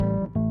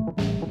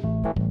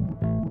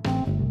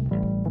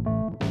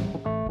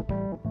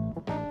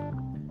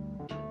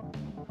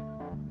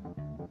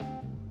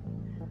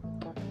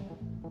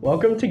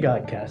Welcome to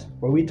GodCast,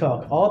 where we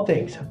talk all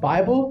things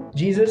Bible,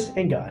 Jesus,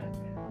 and God.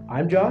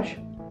 I'm Josh.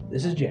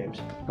 This is James.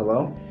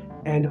 Hello.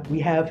 And we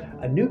have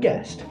a new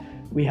guest.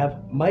 We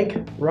have Mike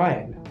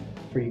Ryan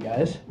for you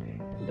guys.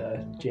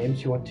 And,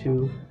 James, you want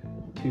to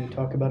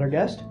talk about our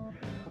guest?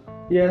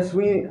 Yes,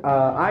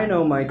 I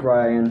know Mike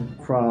Ryan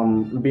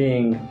from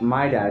being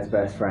my dad's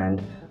best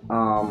friend.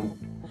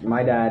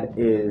 My dad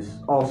is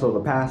also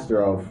the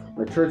pastor of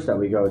the church that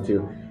we go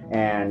to,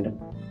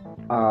 and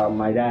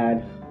my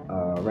dad,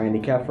 Randy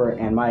Keffer,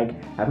 and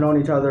Mike have known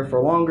each other for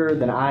longer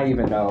than I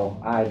even know.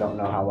 I don't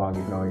know how long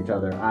you've known each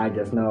other. I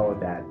just know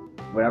that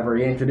whenever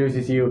he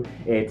introduces you,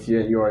 it's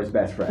your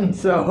best friend.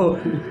 So,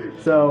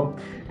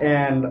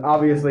 and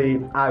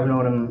obviously I've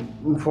known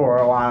him for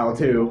a while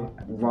too,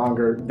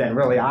 longer than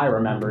really I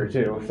remember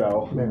too.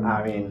 So,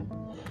 I mean,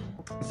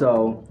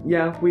 so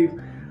yeah,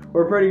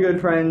 we're pretty good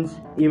friends,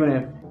 even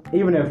if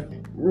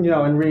you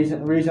know,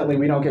 recently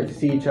we don't get to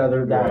see each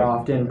other that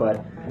often,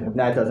 but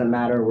that doesn't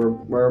matter.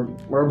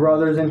 We're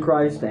brothers in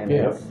Christ, and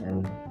you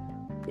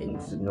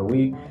know,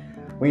 we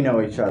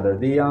know each other.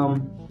 The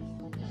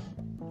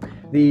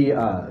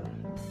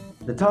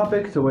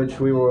topic to which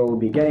we will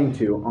be getting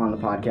to on the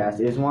podcast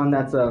is one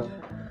that's a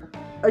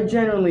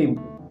generally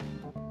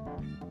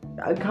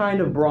a kind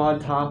of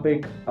broad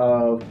topic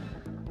of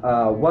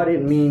what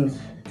it means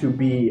to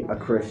be a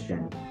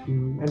Christian,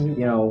 and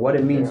you know what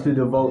it means to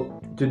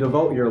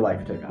devote your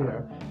life to God.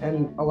 Yeah.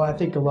 And I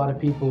think a lot of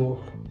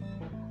people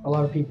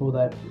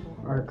that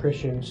are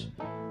Christians,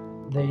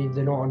 they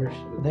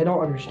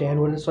don't understand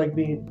what it's like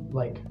being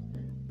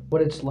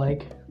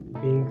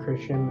a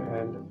Christian,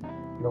 and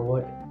you know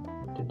what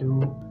to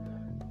do,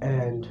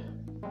 and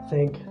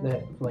think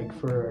that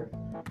for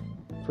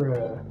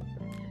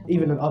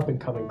even an up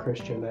and coming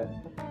Christian that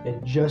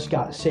it just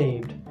got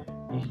saved,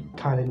 you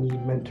kind of need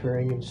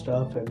mentoring and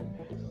stuff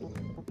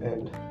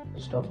and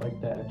stuff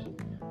like that.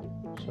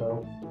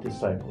 So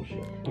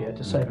discipleship. Yeah,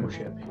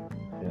 discipleship.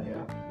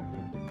 Yeah.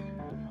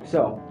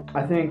 So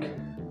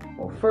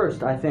first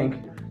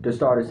to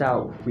start us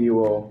out, we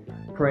will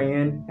pray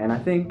in, and I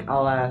think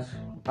I'll ask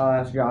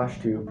Josh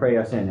to pray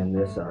us in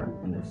this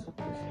podcast.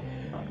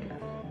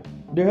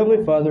 Dear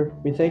Heavenly Father,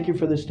 we thank you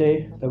for this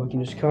day that we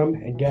can just come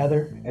and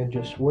gather and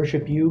just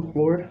worship you,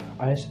 Lord.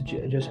 I ask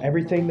that just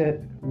everything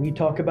that we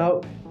talk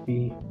about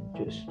you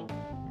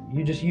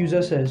just use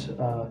us as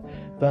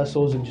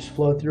vessels and just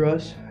flow through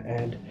us,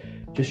 and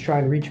just try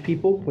and reach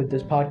people with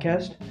this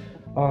podcast.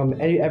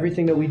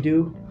 Everything that we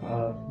do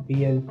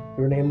be in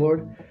your name,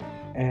 Lord,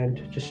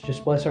 and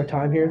just bless our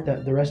time here,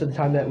 that the rest of the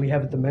time that we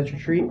have at the men's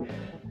retreat.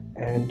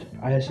 And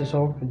I ask this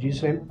all in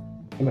Jesus' name,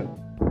 amen.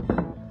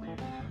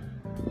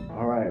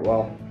 All right,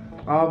 well,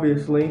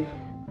 obviously,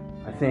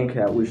 I think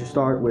that we should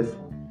start with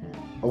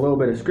a little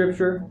bit of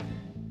scripture,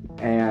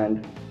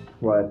 and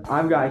what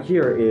I've got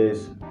here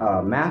is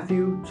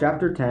Matthew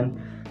chapter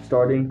 10,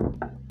 starting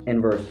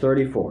in verse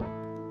 34.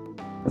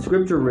 The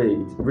scripture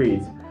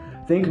reads,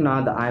 "Think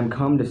not that I am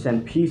come to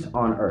send peace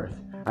on earth.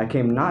 I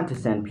came not to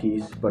send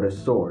peace, but a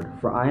sword.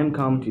 For I am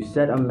come to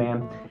set a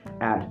man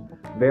at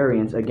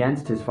variance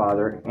against his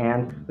father,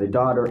 and the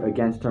daughter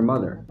against her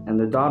mother, and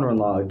the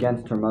daughter-in-law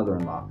against her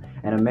mother-in-law.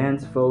 And a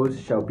man's foes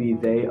shall be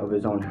they of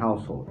his own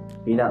household.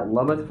 He that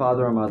loveth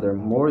father or mother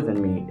more than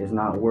me is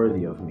not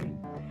worthy of me.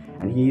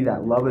 And he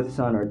that loveth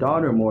son or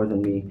daughter more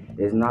than me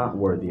is not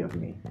worthy of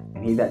me.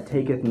 And he that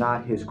taketh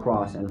not his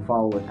cross and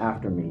followeth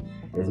after me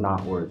is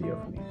not worthy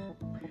of me."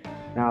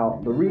 Now,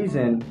 the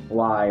reason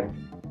why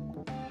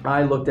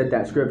I looked at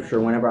that scripture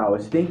whenever I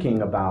was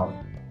thinking about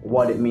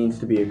what it means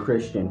to be a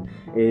Christian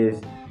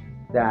is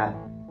that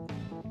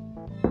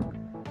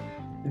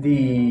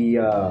the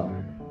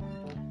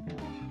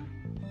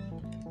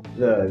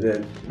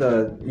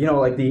you know,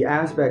 like the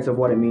aspects of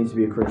what it means to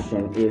be a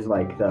Christian is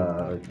like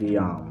the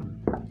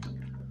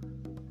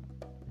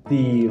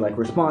like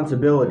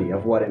responsibility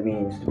of what it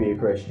means to be a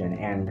Christian,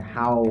 and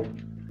how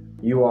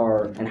you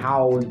are, and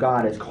how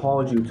God has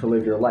called you to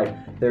live your life.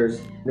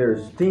 There's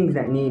things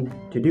that need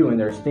to do, and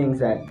there's things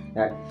that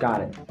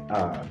God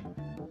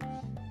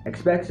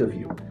expects of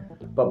you.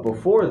 But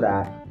before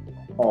that,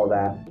 all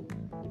that,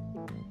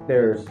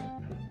 there's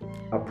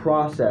a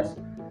process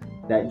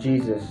that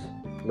Jesus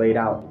laid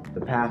out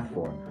the path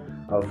for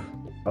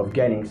of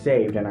getting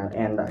saved, and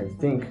I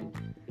think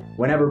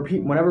whenever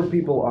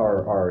people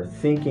are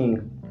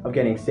thinking of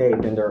getting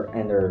saved, and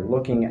they're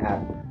looking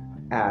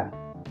at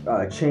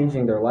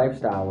changing their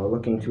lifestyle, or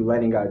looking to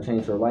letting God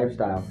change their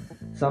lifestyle,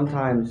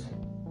 sometimes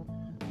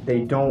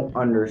they don't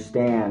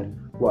understand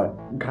what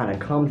kind of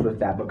comes with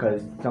that,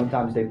 because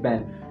sometimes they've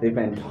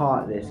been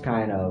taught this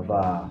kind of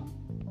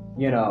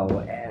you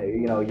know,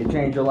 you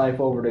change your life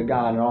over to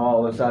God, and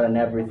all of a sudden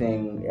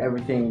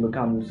everything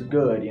becomes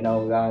good. You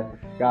know,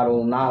 God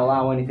will not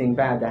allow anything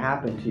bad to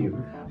happen to you.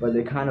 But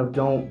they kind of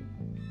don't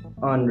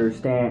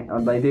understand,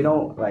 like they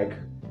don't like.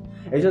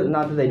 It's just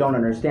not that they don't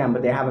understand,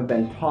 but they haven't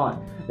been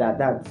taught that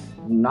that's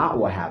not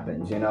what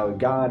happens. You know,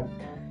 God,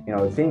 you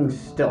know, things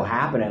still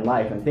happen in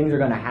life, and things are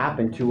going to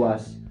happen to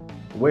us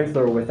with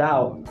or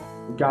without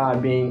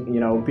God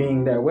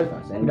being there with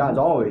us, and God's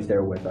always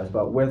there with us.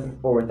 But with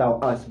or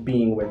without us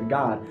being with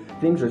God,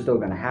 things are still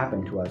going to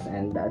happen to us,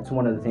 and that's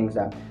one of the things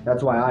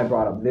that's why I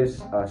brought up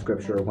this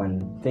scripture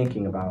when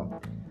thinking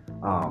about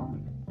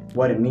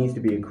what it means to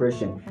be a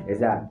Christian. Is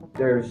that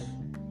there's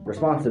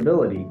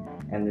responsibility,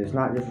 and there's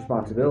not just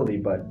responsibility,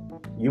 but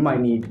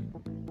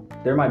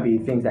there might be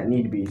things that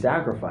need to be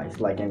sacrificed.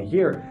 Like in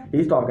here,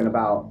 he's talking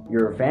about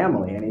your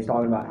family, and he's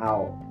talking about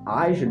how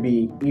I should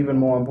be even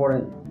more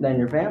important than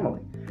your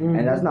family. Mm-hmm.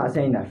 And that's not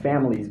saying that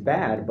family is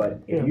bad,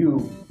 but if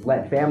you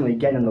let family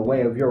get in the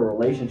way of your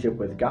relationship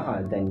with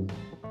God, then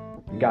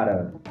you got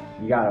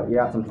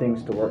some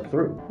things to work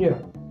through. Yeah.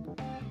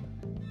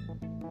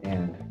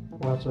 And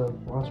lots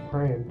of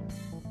praying.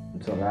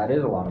 And so that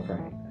is a lot of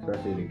praying,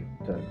 especially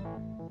to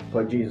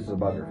put Jesus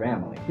above your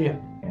family. Yeah.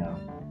 You know.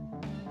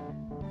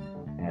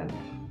 And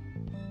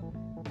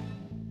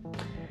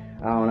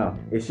I don't know.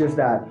 It's just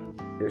that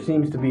there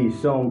seems to be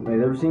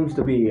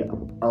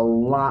a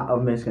lot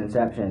of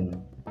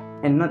misconception,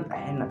 and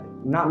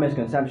not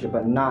misconception,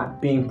 but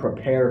not being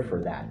prepared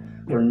for that,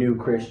 for new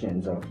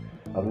Christians, of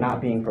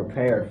not being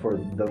prepared for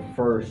the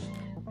first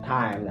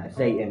time that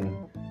Satan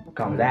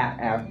comes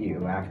after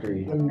you after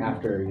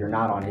you're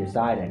not on his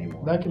side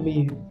anymore. That can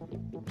be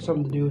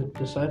something to do with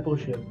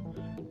discipleship.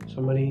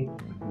 Somebody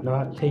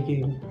not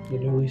taking the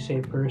newly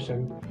saved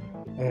person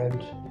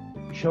and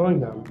showing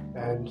them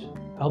and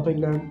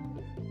helping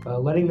them,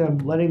 letting them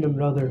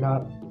know they're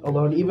not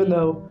alone, even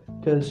though,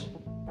 because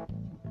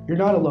you're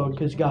not alone,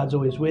 because God's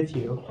always with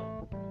you.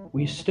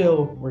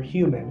 We're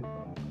human,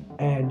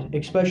 and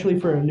especially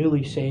for a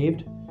newly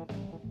saved,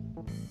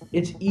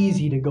 it's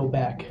easy to go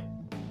back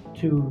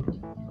to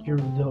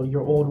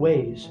your old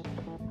ways,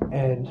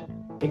 and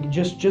it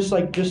just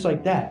like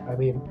that. I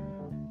mean,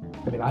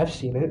 I've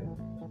seen it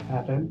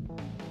happen,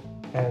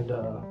 and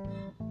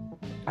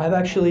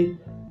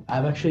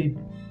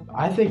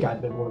I think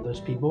I've been one of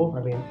those people.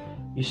 I mean,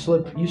 you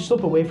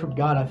slip away from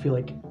God, I feel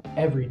like,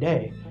 every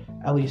day.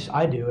 At least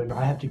I do, and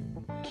I have to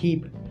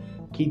keep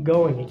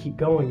going and keep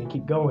going and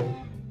keep going.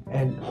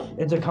 And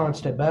it's a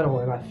constant battle,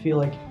 and I feel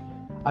like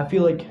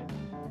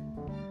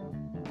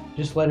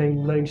just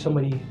letting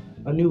somebody,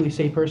 a newly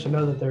saved person,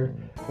 know that they're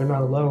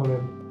not alone,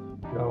 and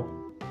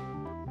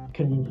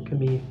can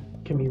be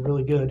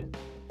really good,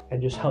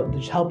 and just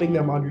helping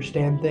them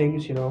understand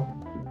things, in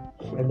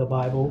the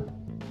Bible.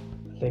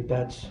 I think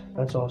that's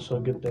also a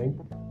good thing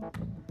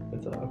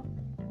with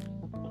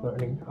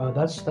learning.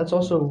 That's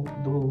also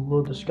the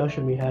little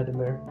discussion we had in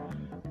there.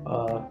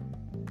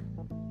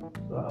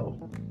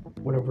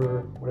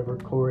 Whatever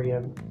Corey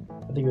and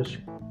I think it was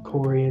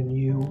Corey and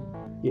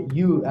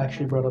you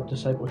actually brought up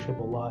discipleship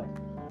a lot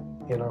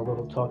in our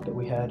little talk that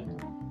we had,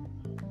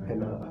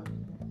 and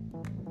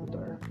with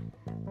our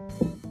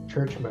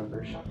church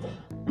members.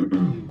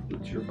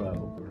 It's your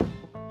Bible verse.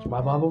 It's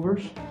my Bible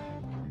verse.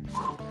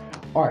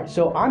 All right,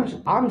 so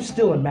I'm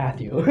still in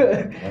Matthew. Oh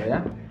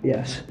yeah.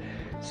 Yes.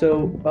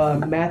 So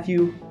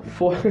Matthew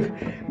 4,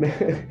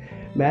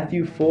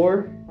 Matthew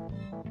 4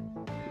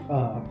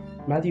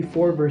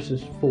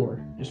 verses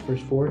 4, just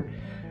verse 4.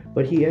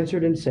 But he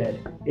answered and said,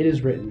 "It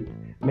is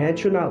written, man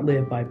shall not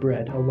live by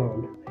bread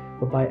alone,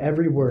 but by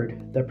every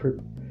word that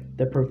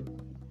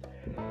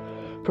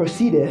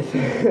proceedeth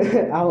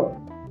out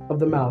of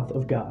the mouth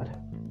of God."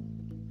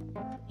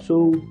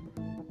 So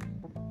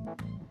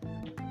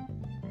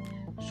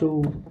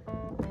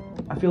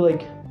I feel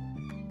like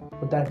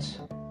what that's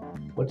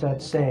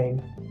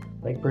saying,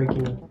 like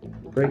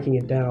breaking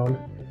it down,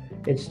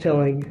 it's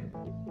telling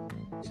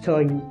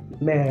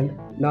man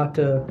not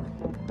to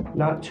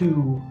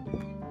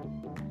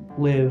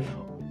live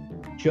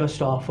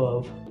just off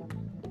of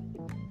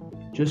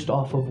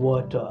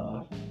what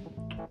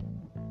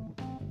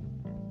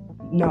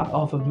not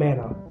off of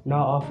manna,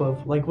 not off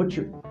of like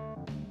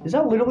is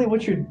that literally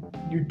what your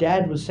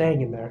dad was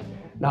saying in there?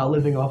 Not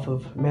living off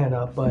of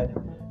manna, but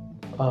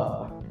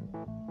I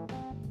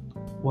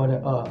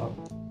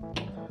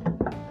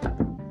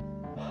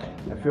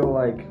feel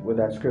like with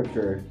that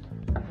scripture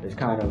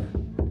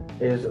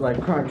is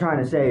like trying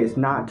to say is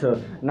not to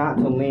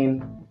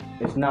lean.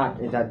 It's not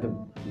is that the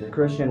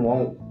Christian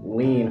won't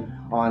lean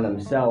on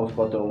themselves,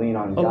 but they'll lean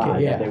on God.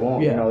 Okay, yeah, they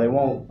won't. Yeah.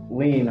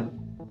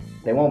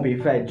 They won't be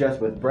fed just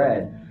with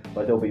bread,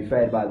 but they'll be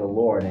fed by the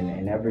Lord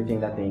and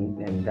everything that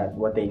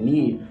what they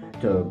need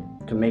to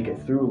make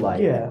it through life.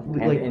 Yeah,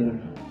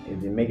 and if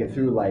they make it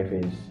through life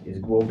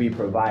will be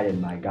provided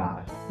by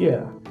God.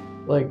 Yeah,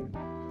 like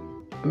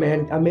a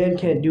man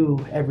can't do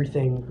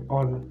anything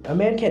on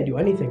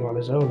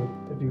his own.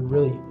 If you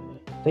really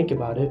think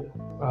about it,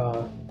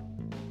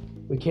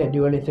 we can't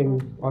do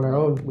anything on our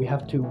own. We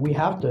have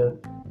to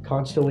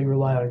constantly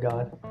rely on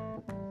God.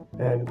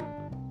 And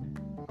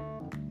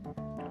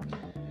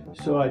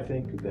so I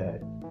think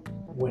that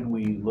when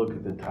we look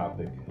at the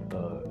topic,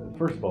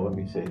 first of all, let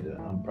me say that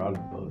I'm proud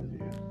of both of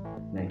you.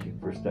 Thank you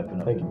for stepping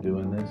up and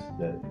doing this.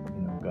 That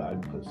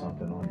God put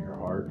something on your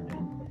heart,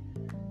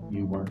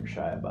 you weren't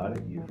shy about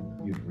it.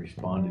 You've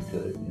responded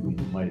to it. I mean,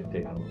 it might have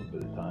taken a little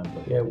bit of time,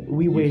 but Yeah,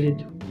 we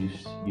waited.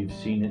 You've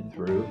seen it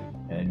through,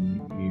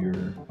 and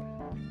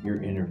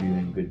you're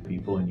interviewing good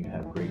people, and you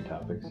have great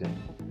topics. And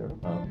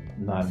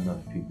not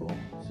enough people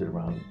sit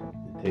around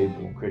the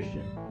table,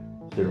 Christian,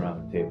 sit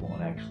around the table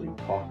and actually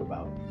talk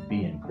about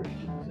being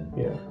Christians and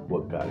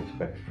what God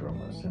expects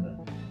from us.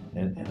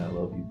 And I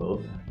love you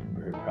both. I'm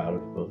very proud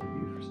of both of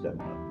you for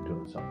stepping up and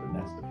doing something.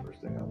 That's the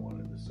first thing I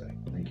wanted to say.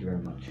 Thank you very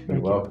much. You're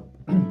welcome.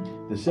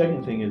 The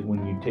second thing is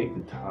when you take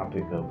the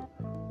topic of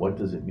what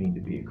does it mean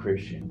to be a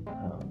Christian,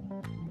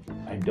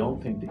 I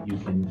don't think that you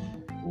can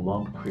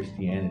lump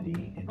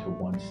Christianity into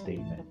one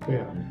statement.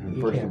 Yeah.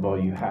 First of all,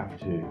 you have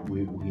to,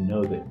 we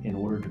know that in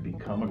order to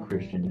become a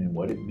Christian, and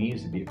what it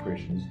means to be a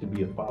Christian is to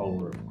be a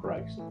follower of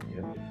Christ.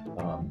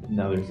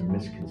 Now there's a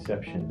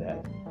misconception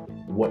that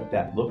what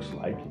that looks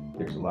like,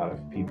 there's a lot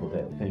of people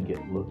that think it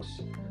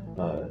looks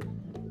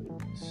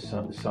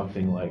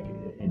something like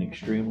an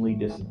extremely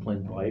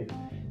disciplined life,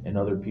 and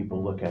other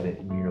people look at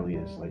it merely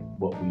as like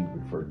what we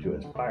refer to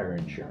as fire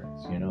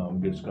insurance.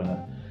 I'm just going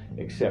to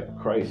accept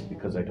Christ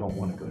because I don't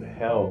want to go to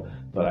hell,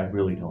 but I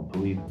really don't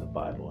believe in the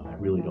Bible, and I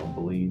really don't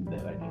believe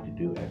that I need to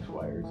do X,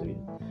 Y, or Z.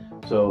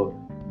 So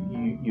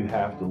you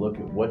have to look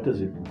at what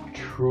does it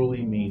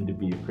truly mean to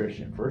be a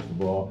Christian. First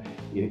of all,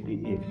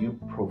 if you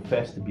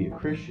profess to be a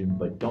Christian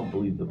but don't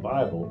believe the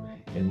Bible,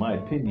 in my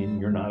opinion,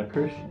 you're not a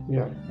Christian.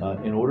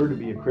 In order to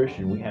be a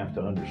Christian, we have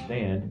to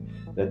understand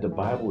that the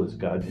Bible is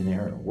God's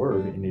inerrant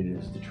word, and it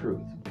is the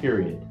truth,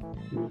 period.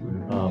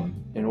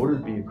 In order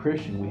to be a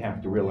Christian, we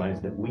have to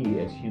realize that we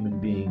as human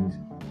beings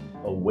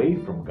away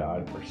from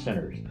God are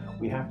sinners.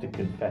 We have to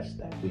confess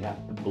that. We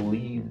have to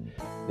believe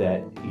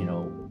that,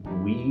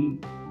 we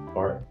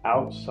are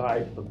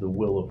outside of the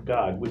will of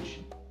God, which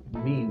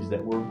means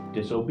that we're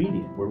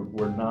disobedient.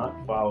 We're not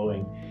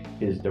following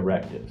his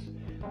directives.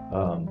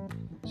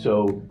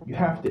 So you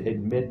have to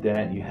admit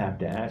that. You have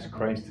to ask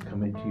Christ to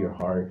come into your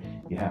heart.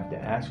 You have to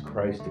ask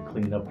Christ to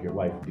clean up your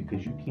life,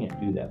 because you can't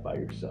do that by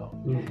yourself.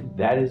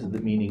 That is the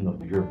meaning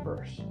of your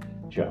verse,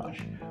 Josh,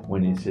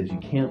 when it says you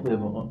can't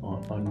live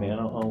on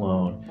manna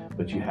alone,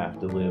 but you have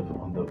to live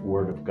on the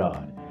word of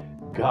God.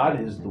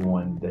 God is the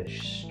one that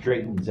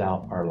straightens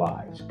out our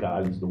lives.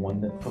 God is the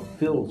one that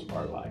fulfills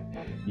our life.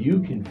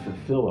 You can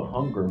fulfill a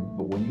hunger,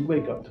 but when you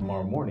wake up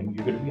tomorrow morning,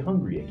 you're going to be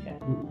hungry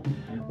again.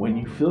 When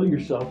you fill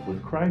yourself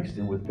with Christ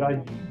and with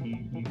God,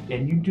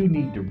 and you do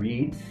need to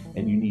read,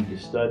 and you need to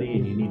study,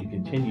 and you need to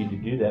continue to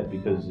do that,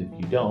 because if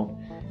you don't,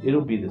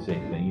 it'll be the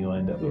same thing. You'll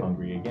end up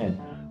hungry again.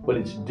 But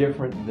it's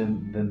different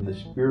than the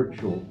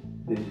spiritual.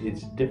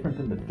 It's different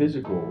than the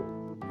physical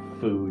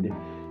food.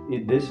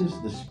 This is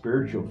the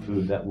spiritual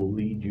food that will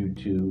lead you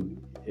to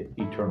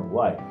eternal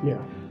life.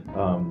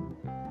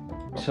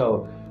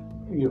 So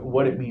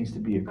what it means to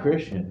be a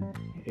Christian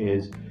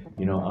is,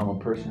 I'm a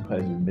person who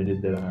has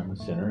admitted that I'm a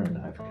sinner, and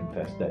I've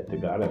confessed that to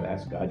God. I've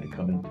asked God to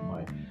come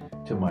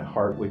into my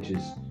heart, which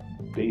is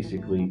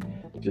basically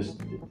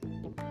just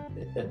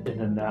an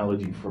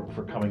analogy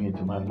for coming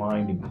into my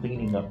mind and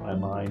cleaning up my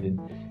mind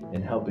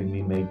and helping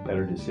me make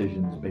better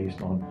decisions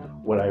based on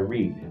what I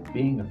read.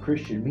 Being a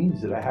Christian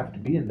means that I have to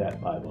be in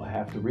that Bible. I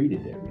have to read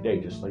it every day,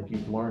 just like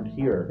you've learned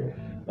here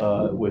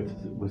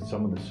with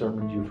some of the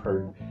sermons you've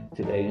heard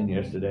today and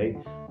yesterday.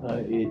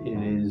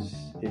 It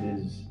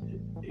is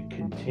a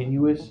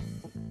continuous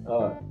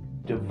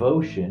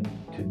devotion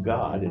to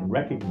God and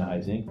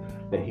recognizing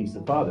that he's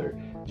the Father.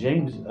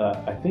 James,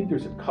 I think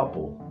there's a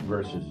couple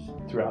verses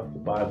throughout the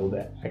Bible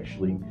that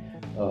actually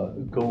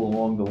go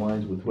along the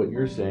lines with what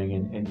you're saying,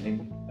 and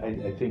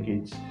I think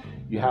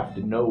you have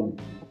to know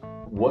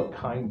what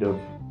kind of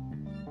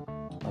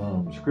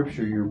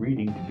scripture you're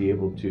reading to be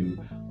able to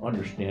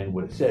understand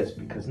what it says,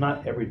 because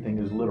not everything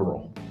is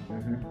literal.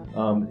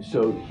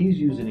 So he's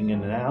using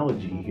an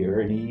analogy here,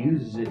 and he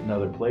uses it in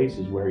other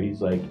places where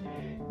he's like,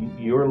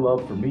 your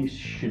love for me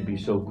should be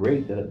so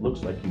great that it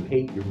looks like you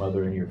hate your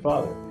mother and your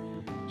father.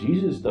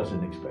 Jesus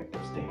doesn't expect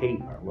us to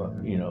hate our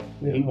love.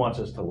 He wants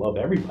us to love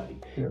everybody,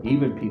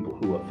 even people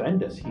who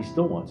offend us. He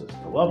still wants us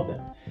to love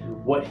them.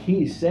 What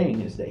he's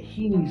saying is that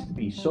he needs to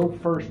be so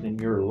first in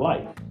your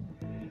life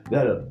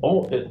that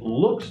it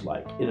looks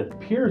like, it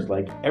appears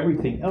like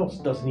everything else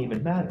doesn't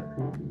even matter.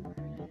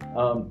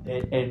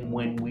 And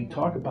when we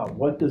talk about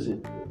what does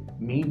it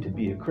mean to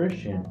be a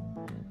Christian,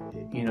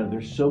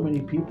 there's so many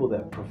people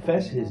that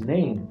profess his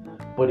name,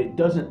 but it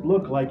doesn't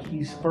look like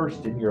he's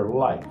first in your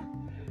life.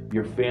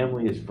 Your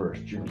family is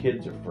first, your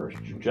kids are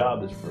first, your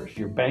job is first,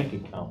 your bank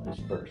account is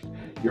first,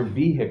 your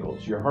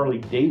vehicles, your Harley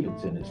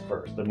Davidson is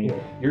first. I mean,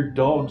 your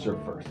dogs are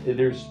first.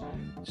 There's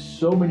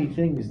so many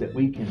things that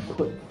we can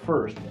put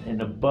first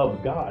and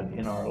above God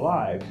in our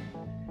lives,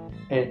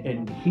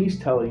 and he's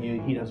telling you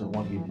he doesn't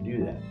want you to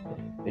do that.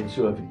 And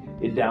so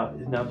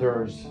now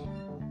there's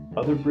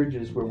other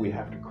bridges where we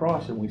have to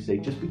cross, and we say,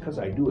 just because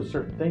I do a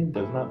certain thing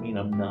does not mean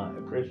I'm not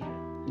a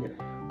Christian.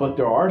 But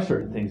there are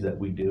certain things that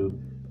we do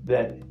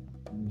that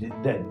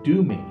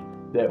do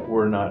mean that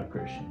we're not a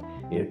Christian.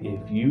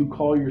 If you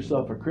call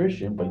yourself a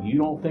Christian, but you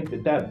don't think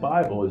that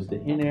Bible is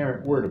the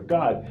inerrant Word of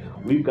God,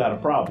 we've got a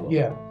problem.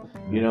 Yeah.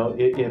 You know,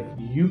 if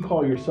you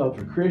call yourself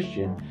a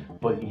Christian,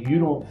 but you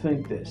don't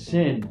think that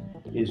sin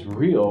is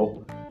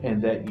real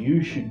and that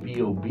you should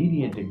be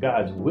obedient to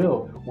God's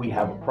will, we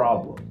have a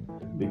problem,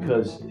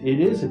 because it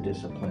is a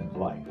disciplined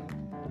life.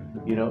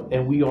 You know,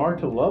 and we are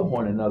to love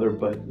one another,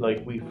 but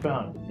like we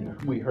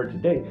heard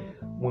today,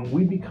 when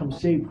we become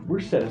saved, we're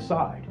set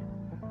aside.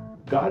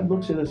 God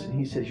looks at us and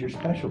he says, you're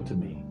special to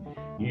me.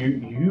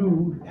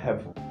 You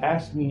have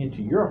asked me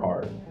into your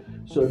heart.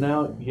 So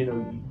now, you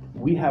know,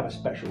 we have a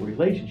special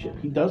relationship.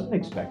 He doesn't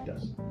expect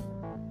us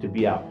to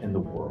be out in the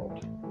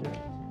world,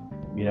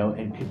 you know,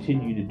 and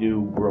continue to do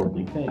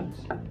worldly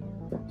things.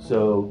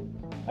 So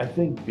I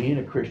think being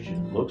a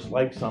Christian looks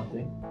like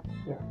something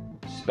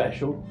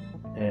special.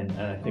 And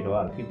I think a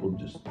lot of people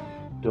just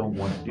don't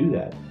want to do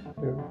that.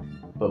 Yeah.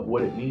 But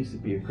what it means to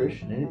be a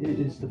Christian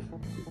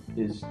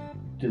is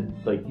to,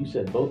 like you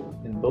said, both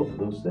of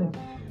those things.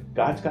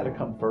 God's got to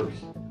come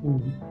first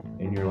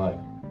in your life.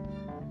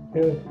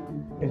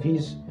 If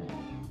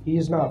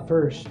he's not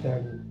first,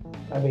 then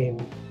I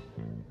mean,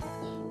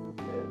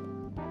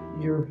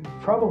 you're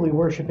probably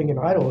worshiping an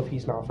idol if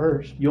he's not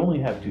first. You only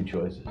have two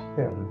choices.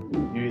 Yeah.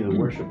 You either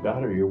worship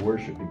God or you're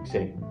worshiping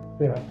Satan.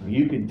 Yeah.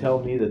 You can tell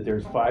me that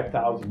there's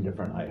 5,000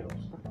 different idols.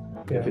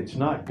 Yeah. If it's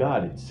not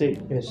God, it's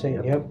Satan. It's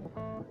Satan. Yep.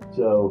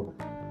 So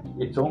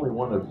it's only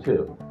one of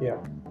two. Yeah.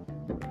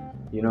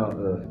 You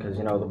know, because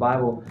you know the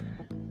Bible,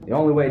 the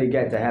only way to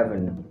get to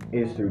heaven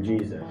is through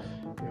Jesus,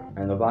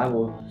 and the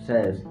Bible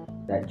says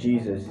that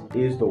Jesus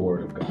is the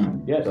Word of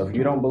God. Yes. So if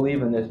you don't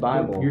believe in this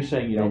Bible, you're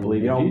saying you don't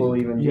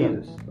believe in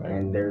Jesus. Right.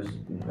 And there's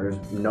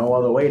no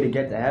other way to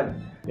get to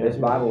heaven. Yeah. This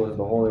Bible is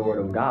the Holy Word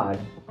of God,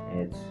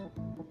 and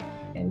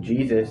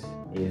Jesus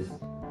is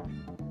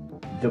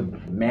the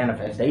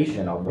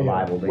manifestation of the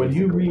Bible.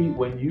 Basically.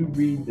 When you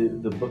read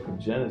the book of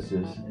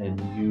Genesis and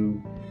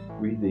you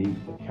read the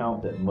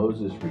account that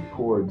Moses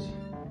records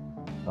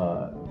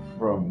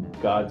from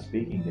God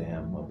speaking to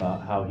him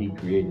about how he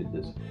created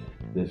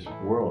this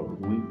world,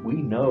 we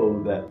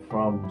know that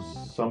from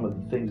some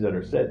of the things that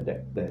are said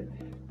that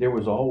there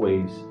was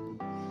always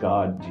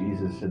God,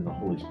 Jesus, and the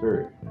Holy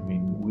Spirit. I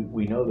mean,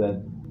 we know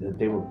that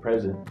they were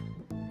present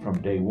from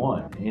day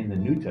one. In the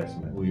New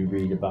Testament, we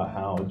read about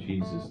how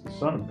Jesus, the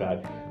Son of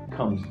God,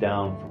 comes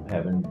down from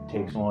heaven,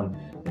 takes on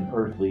an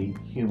earthly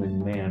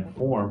human man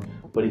form,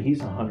 but he's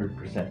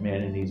 100%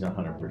 man and he's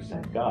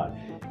 100% God.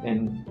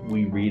 And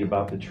we read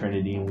about the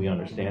Trinity and we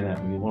understand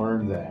that, we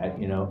learn that,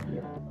 you know.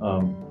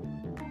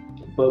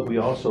 But we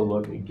also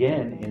look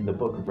again in the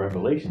book of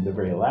Revelation, the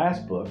very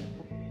last book,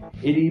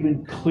 it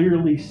even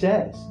clearly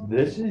says,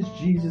 this is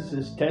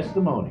Jesus'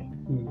 testimony.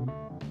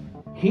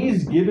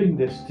 He's giving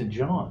this to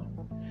John.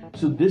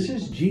 So this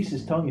is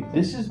Jesus telling you,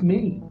 this is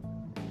me.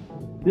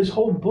 This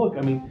whole book,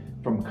 I mean,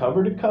 from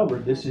cover to cover,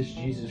 this is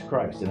Jesus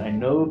Christ. And I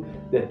know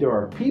that there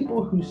are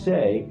people who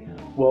say,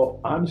 well,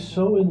 I'm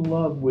so in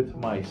love with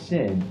my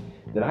sin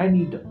that I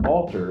need to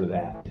alter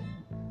that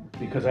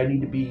because I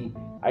need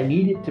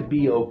it to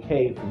be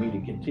okay for me to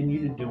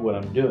continue to do what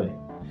I'm doing.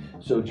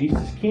 So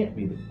Jesus can't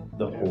be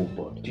the whole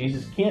book.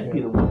 Jesus can't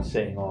be the one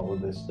saying all of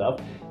this stuff.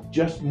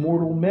 Just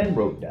mortal men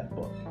wrote that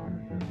book.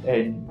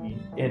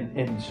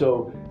 And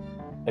so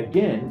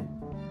again,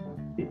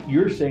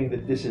 you're saying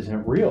that this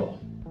isn't real.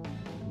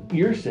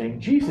 You're saying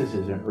Jesus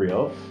isn't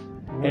real,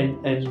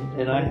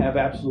 and I have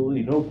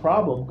absolutely no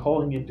problem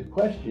calling into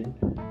question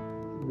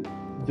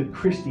the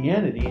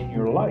Christianity in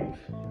your life.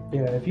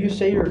 Yeah, if you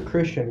say you're a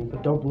Christian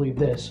but don't believe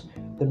this,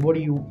 then what are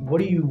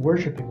you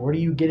worshiping? What are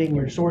you getting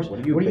your source?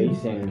 What are you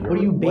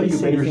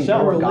basing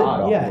yourself? Your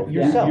God off yeah, of?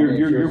 yourself.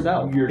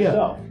 Yourself.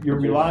 You're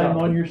relying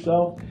yourself. on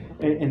yourself,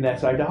 and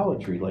that's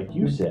idolatry, like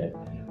you said.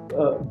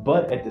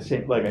 But at the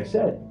same, like I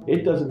said,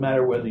 it doesn't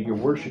matter whether you're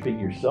worshiping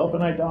yourself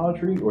in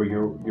idolatry or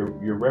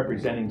you're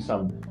representing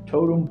some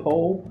totem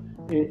pole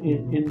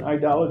in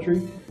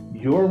idolatry.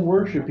 You're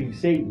worshiping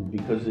Satan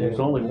because there's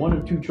only one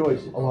of two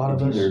choices. It's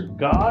either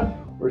God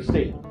or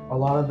Satan. A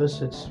lot of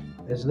this, it's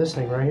this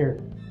thing right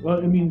here. Well,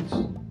 I mean,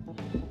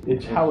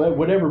 it's how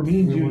whatever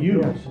means you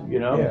use, you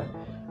know. Yeah.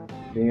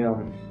 You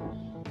know,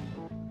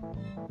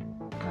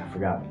 I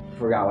forgot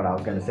what I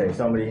was gonna say.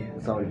 Somebody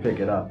pick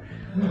it up,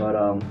 but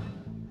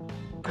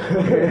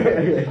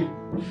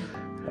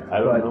I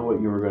don't know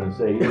what you were going to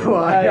say.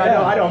 Well,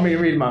 I don't mean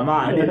read my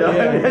mind, you know.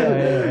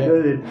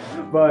 Yeah.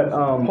 But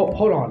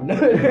hold on.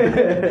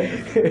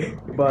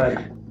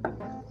 But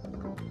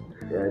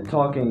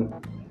talking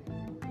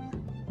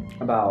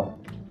about,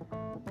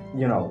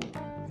 you know,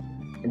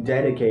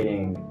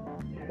 dedicating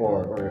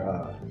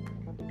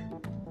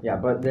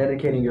but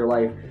dedicating your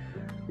life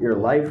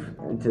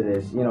into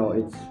this, you know,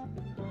 it's.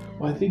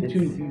 Well, I think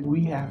too,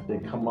 we have to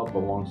come up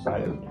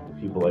alongside of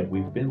people like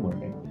we've been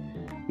learning,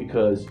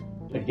 because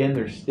again,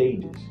 there's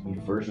stages.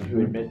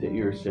 You admit that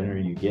you're a sinner,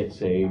 you get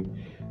saved.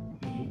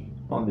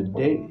 On the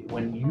day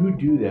when you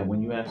do that,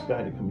 when you ask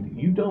God to come,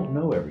 you don't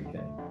know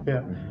everything.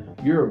 Yeah.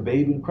 You're a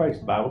babe in Christ.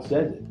 The Bible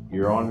says it.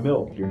 You're on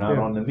milk. You're not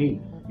on the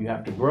meat. You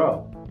have to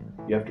grow.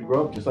 You have to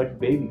grow up just like a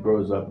baby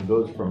grows up and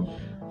goes from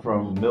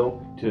milk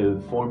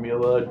to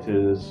formula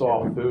to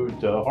soft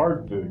food to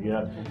hard food. You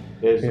know,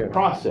 it's a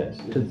process.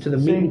 To the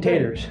meat and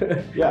taters.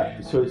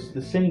 Yeah, so it's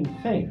the same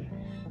thing.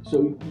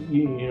 So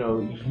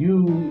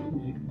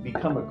you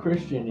become a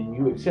Christian and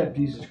you accept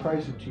Jesus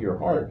Christ into your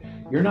heart.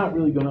 You're not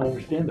really going to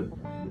understand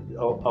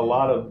a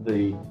lot of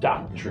the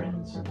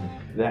doctrines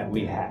that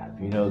we have,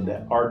 you know,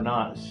 that are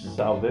not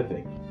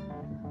salvific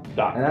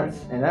doctrines.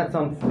 And that's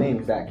some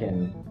things that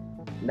can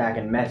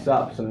mess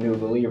up some new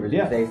believers.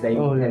 Yeah.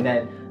 And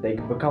then they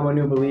become a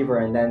new believer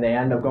and then they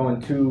end up going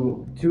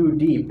too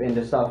deep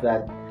into stuff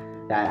that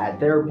at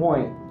their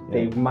point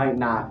they might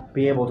not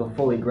be able to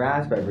fully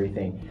grasp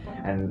everything.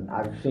 And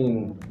I've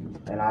seen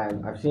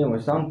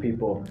with some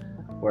people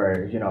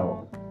where, you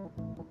know,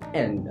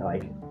 and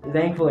like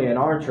thankfully in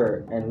our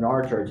church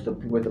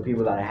with the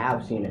people that I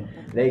have seen it,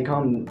 they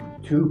come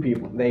to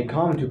people, they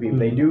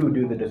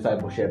do the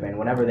discipleship, and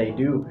whenever they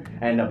do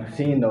end up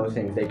seeing those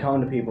things, they come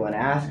to people and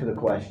ask the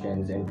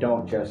questions and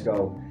don't just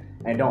go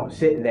and don't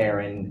sit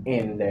there in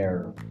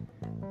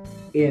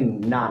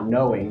not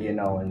knowing, you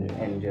know,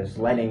 and just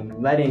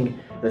letting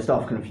the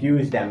stuff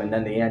confuse them, and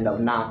then they end up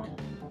not,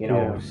 you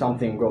know,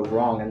 something goes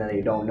wrong and then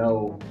they don't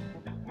know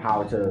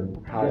how to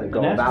go and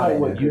that's about why it.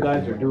 what you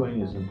guys are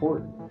doing is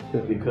important,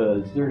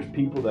 because there's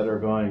people that are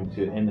going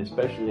to, and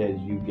especially as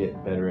you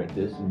get better at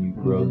this and you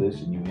grow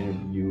this and you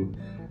interview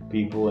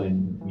people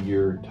and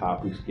your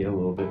topics get a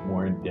little bit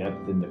more in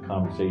depth and the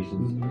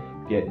conversations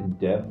get in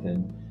depth,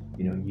 and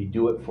you know, you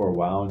do it for a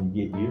while and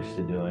you get used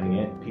to doing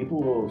it,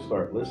 people will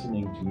start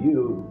listening to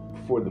you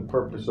for the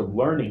purpose of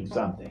learning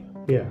something.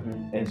 Yeah.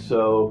 And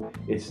so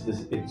it's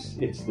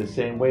the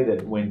same way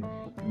that when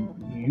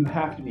you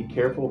have to be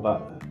careful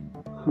about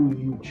who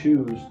you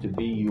choose to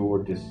be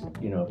your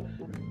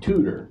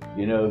tutor.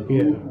 You know,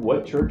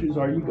 what churches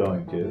are you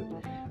going to?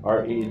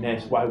 And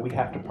that's why we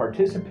have to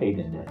participate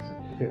in this.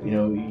 You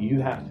know,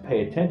 you have to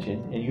pay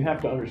attention and you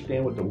have to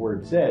understand what the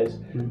word says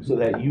so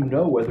that you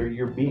know whether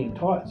you're being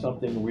taught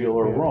something real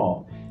or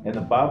wrong. And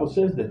the Bible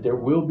says that there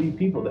will be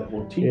people that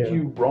will teach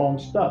you wrong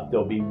stuff.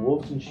 There'll be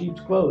wolves in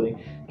sheep's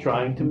clothing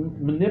trying to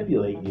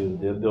manipulate you.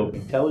 They'll be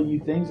telling you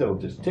things that will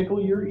just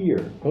tickle your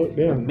ear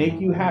and make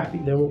you happy.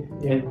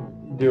 And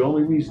the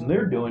only reason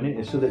they're doing it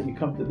is so that you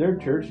come to their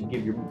church and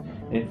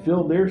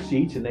fill their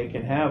seats, and they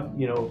can have,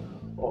 you know,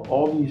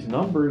 all these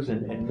numbers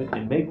and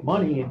make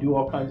money and do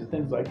all kinds of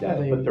things like that.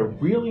 But they're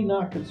really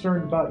not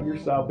concerned about your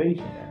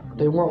salvation.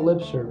 They want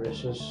lip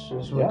service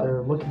is what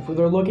they're looking for.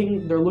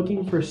 They're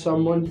looking for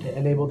someone to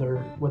enable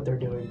what they're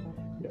doing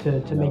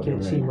to make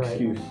it seem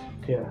right.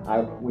 Yeah.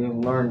 We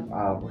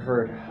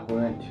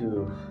went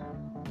to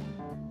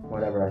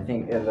whatever, I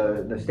think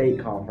the state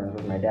conference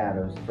with my dad.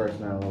 It was the first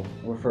one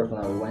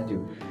that we went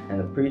to,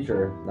 and the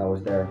preacher that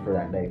was there for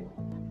that day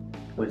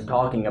was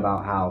talking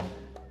about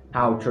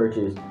how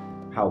churches,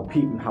 how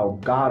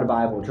God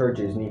Bible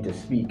churches need to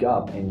speak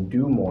up and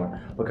do more,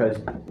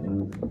 because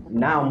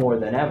now more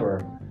than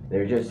ever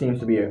there just seems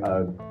to be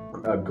a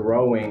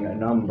growing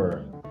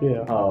number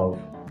of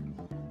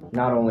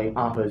not only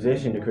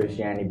opposition to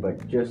Christianity but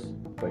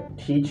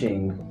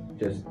teaching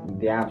just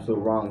the absolute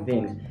wrong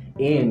things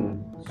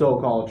in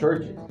so-called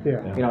churches.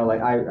 You know,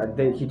 like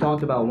he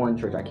talked about one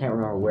church, I can't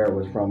remember where it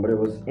was from, but it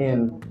was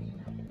I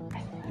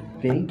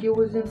think it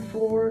was in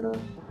Florida.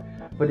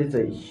 But it's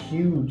a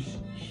huge,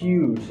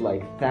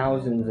 like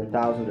thousands and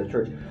thousands of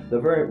church.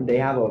 They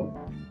have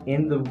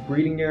in the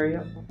reading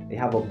area, they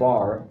have a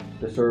bar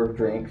to serve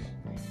drinks,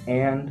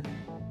 and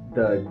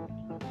the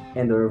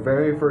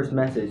very first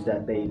message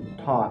that they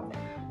taught,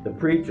 the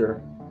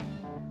preacher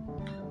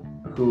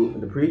who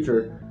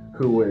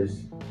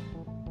was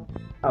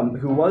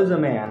a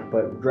man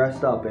but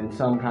dressed up in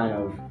some kind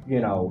of, you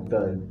know,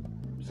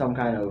 some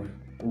kind of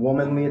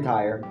womanly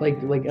attire, like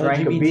drank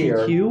LGBTQ? a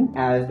beer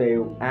as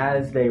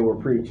they were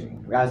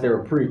preaching.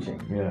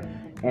 Yeah.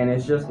 And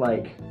it's just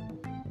like,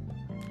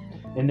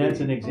 and that's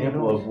an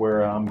example of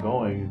where I'm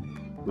going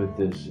with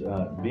this.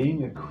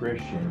 Being a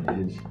Christian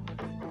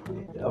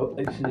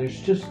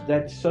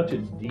that's such a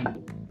deep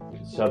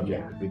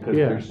subject, because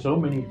there's so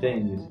many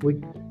things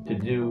to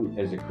do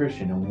as a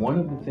Christian, and one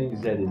of the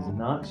things that is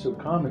not so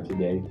common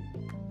today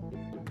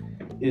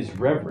is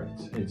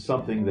reverence. It's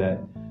something that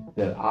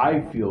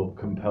I feel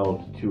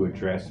compelled to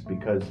address,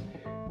 because,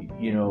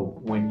 you know,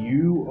 when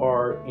you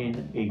are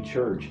in a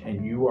church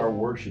and you are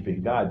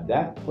worshiping God,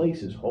 that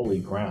place is holy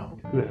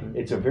ground.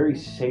 It's a very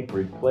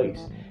sacred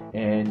place.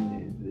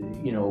 And,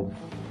 you know,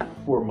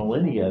 for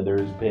millennia,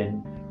 there's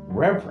been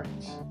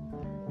reverence.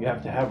 You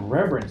have to have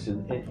reverence,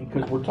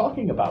 because we're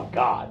talking about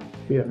God,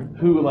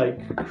 who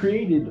like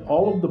created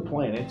all of the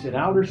planets in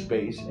outer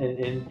space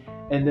and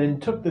then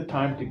took the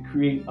time to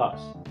create us.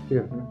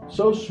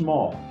 So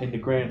small in the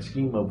grand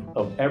scheme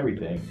of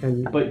everything,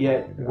 but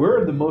yet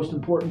we're the most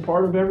important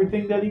part of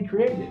everything that he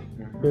created.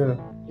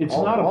 It's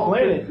not a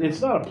planet.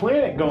 It's not a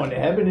planet going to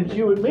heaven. It's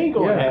you and me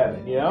going to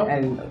heaven. You know.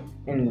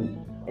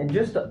 And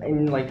just I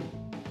mean, like,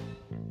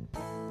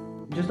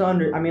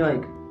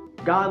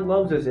 God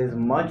loves us as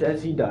much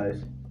as he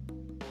does,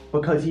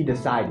 because he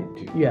decided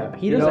to. Yeah,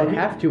 he doesn't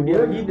have to.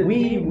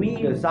 We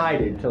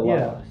decided to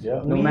love us,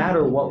 no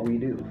matter what we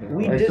do.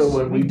 So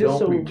when we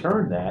don't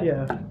return that,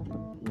 yeah,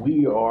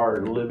 we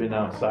are living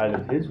outside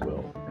of His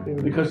will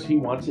because He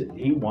wants it.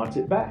 He wants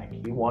it back.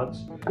 He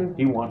wants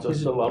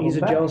us to love Him back. He's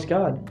a jealous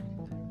God.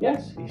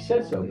 Yes, He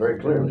said so very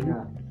clearly.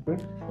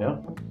 Yeah.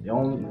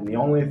 The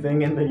only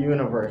thing in the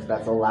universe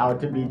that's allowed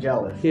to be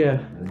jealous is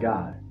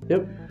God.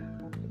 Yep.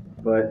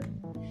 But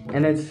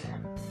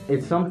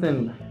it's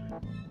something,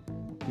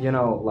 you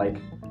know, like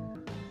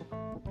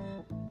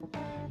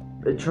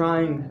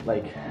trying,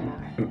 like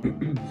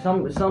we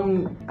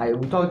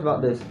talked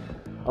about this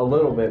a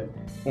little bit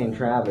in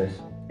Travis,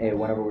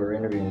 whenever we were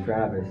interviewing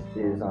Travis,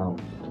 is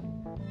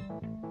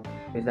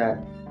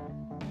that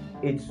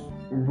it's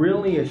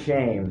really a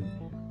shame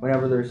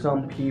whenever there's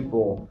some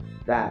people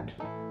that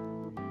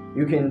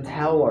you can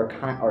tell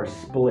are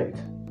split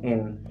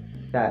in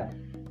that,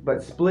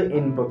 but split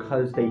in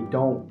because they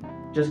don't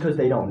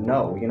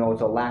know. You know,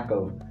 it's a lack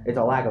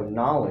of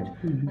knowledge.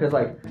 Because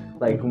like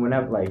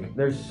whenever, like,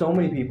 there's so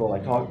many people,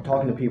 like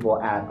talking to people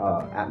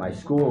at my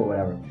school or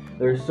whatever.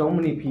 There's so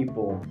many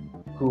people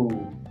who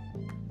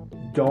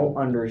don't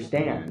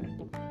understand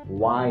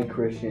why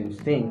Christians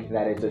think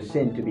that it's a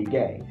sin to be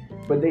gay,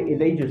 but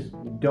they just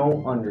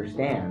don't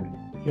understand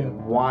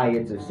why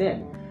it's a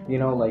sin. You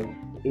know, like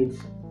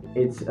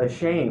it's a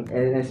shame,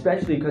 and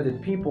especially because it's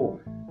people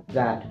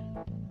that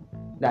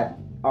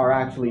are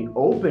actually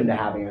open to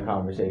having a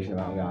conversation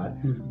about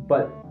God,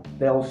 but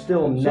they'll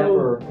still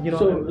never.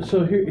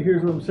 So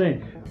here's what I'm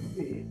saying.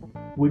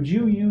 Would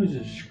you use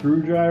a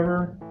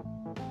screwdriver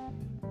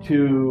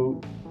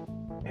to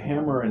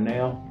hammer a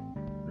nail?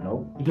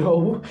 No.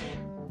 So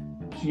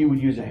you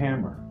would use a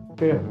hammer.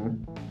 Yeah.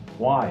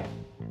 Why?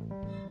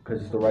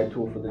 Because it's the right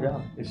tool for the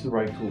job. It's the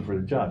right tool for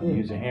the job. You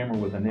use a hammer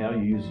with a nail,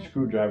 you use a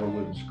screwdriver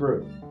with a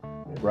screw.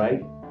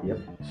 Right? Yep.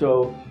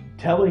 So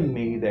telling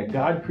me that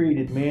God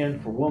created man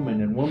for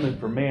woman and woman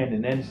for man,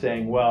 and then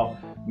saying, well,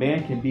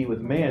 man can be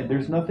with man,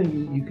 there's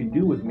nothing you can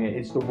do with man.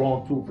 It's the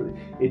wrong tool for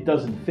it.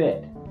 Doesn't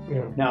fit.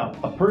 Yeah. Now,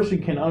 a person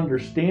can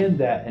understand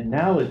that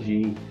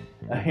analogy,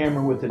 a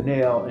hammer with a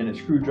nail and a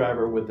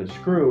screwdriver with a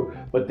screw,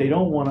 but they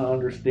don't want to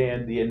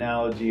understand the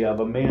analogy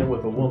of a man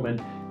with a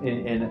woman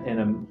and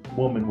a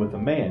woman with a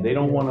man. They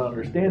don't want to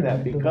understand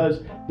that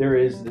because there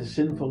is the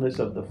sinfulness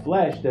of the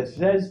flesh that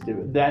says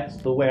that's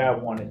the way I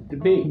want it to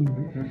be.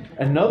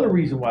 Mm-hmm. Another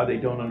reason why they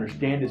don't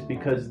understand is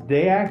because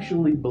they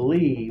actually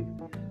believe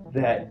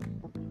that,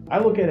 I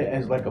look at it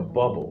as like a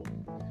bubble.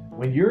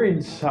 When you're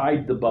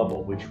inside the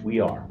bubble, which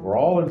we're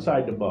all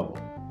inside the bubble,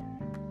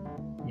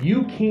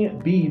 you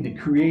can't be the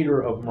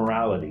creator of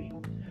morality,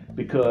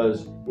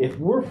 because if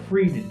we're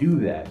free to do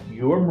that,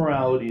 your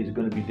morality is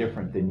going to be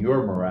different than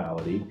your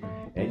morality,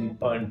 and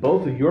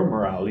both of your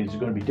moralities are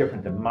going to be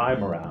different than my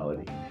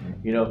morality.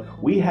 You know,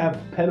 we have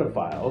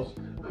pedophiles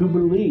who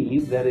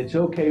believe that it's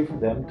okay for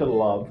them to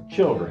love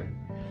children.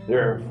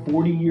 Their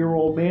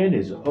 40-year-old man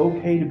is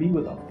okay to be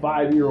with a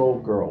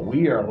 5-year-old girl.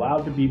 We are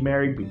allowed to be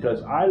married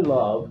because I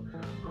love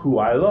who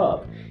I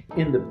love.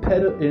 In the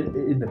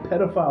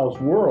pedophile's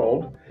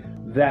world,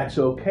 that's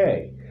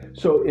okay.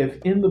 So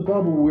if in the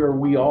bubble where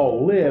we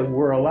all live,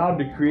 we're allowed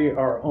to create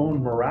our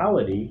own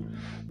morality,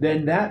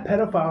 then that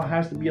pedophile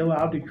has to be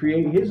allowed to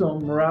create his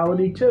own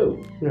morality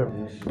too. Yeah.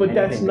 But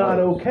that's not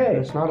okay.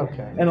 That's not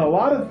okay. And a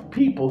lot of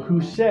people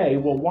who say,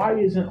 well, why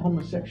isn't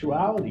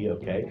homosexuality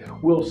okay,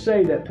 will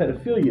say that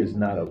pedophilia is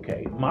not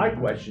okay. My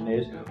question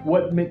is,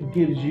 what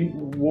gives you,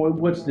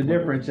 what's the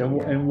difference,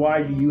 and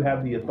why do you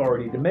have the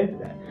authority to make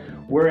that?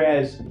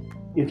 Whereas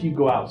if you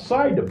go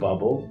outside the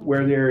bubble,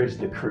 where there is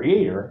the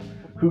creator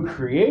who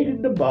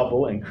created the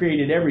bubble and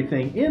created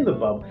everything in the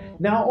bubble,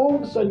 now all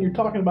of a sudden you're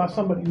talking about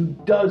somebody who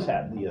does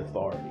have the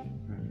authority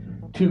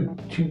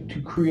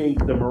to create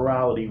the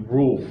morality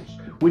rules,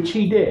 which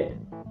he did.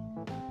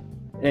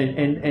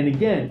 And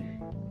again,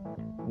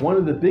 one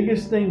of the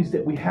biggest things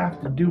that we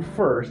have to do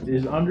first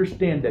is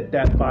understand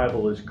that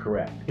Bible is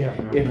correct. Yeah.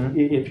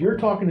 If you're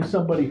talking to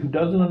somebody who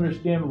doesn't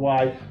understand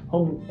why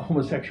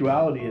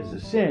homosexuality is a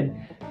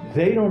sin,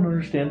 they don't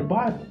understand the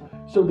Bible.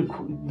 So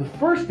the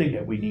first thing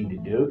that we need to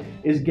do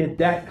is get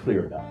that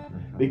cleared up,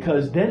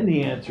 because then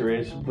the answer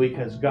is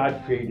because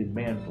God created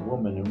man for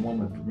woman and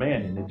woman for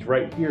man, and it's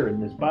right here in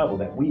this Bible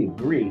that we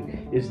agree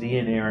is the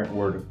inerrant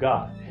Word of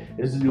God.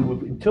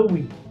 Until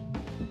we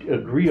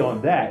agree on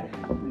that,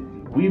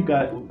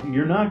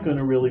 you're not going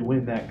to really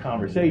win that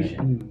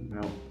conversation.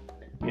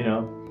 No. You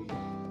know,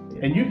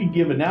 and you can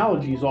give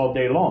analogies all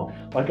day long.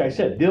 Like I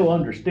said, they'll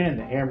understand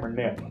the hammer and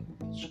nail,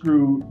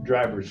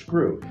 screwdriver,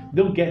 screw.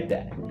 They'll get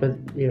that,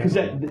 because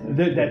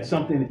that's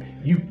something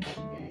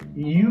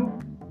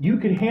you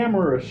can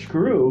hammer a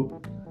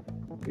screw.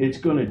 It's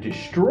going to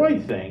destroy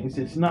things.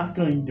 It's not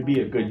going to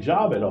be a good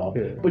job at all.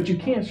 Yeah. But you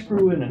can't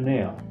screw in a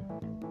nail.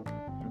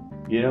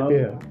 You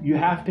know, you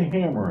have to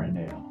hammer a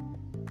nail,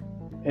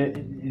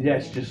 and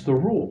that's just the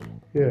rule.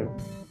 Yeah.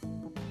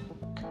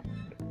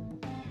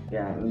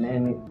 Yeah,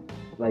 and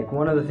like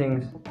one of the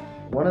things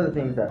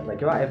that,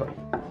 like,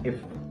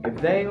 if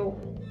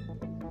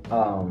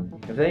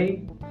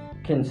they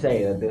can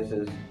say that this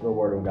is the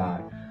Word of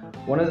God.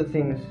 One of the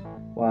things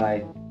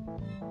why,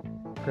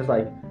 because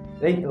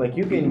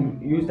you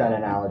can use that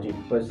analogy,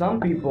 but some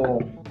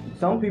people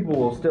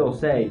will still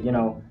say,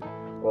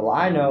 well,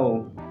 I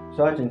know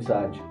such and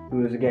such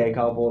who is a gay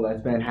couple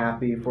that's been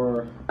happy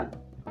for,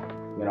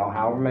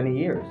 however many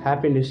years.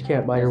 Happiness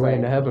can't buy your way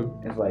into heaven.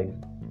 It's like,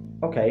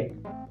 okay,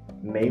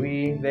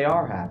 maybe they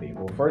are happy.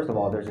 Well, first of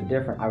all, there's a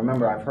difference. I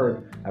remember I've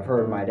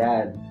heard my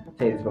dad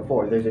say this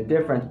before. There's a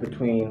difference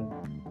between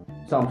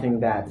something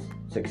that's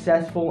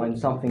successful and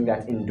something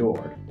that's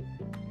endured.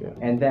 Yeah.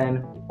 And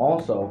then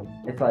also,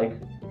 it's like,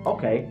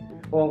 okay,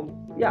 well,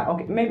 yeah,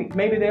 okay,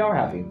 maybe they are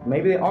happy.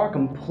 Maybe they are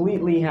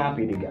completely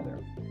happy together.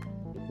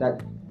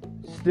 That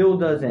still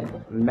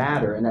doesn't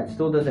matter, and that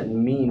still doesn't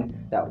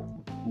mean that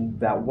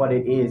what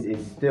it is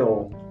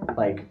still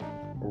like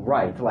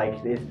right.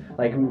 Like it's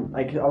like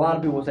a lot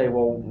of people say,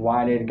 well,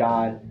 why did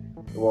God?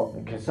 Well,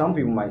 because some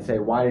people might say,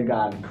 why did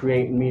God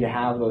create me to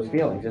have those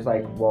feelings? It's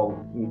like,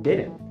 well, you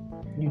didn't.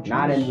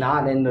 Not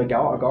in the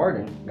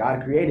garden.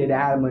 God created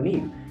Adam and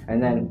Eve,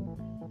 and then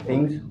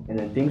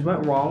things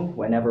went wrong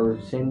whenever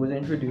sin was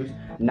introduced.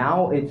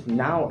 Now it's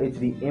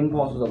the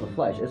impulses of the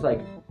flesh. It's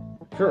like,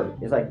 sure,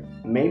 it's like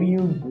maybe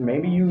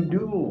you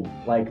do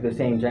like the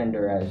same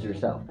gender as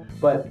yourself,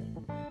 but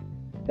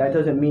that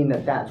doesn't mean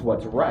that that's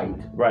what's right.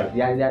 Right.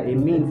 That it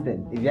means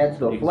that that's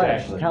the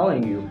flesh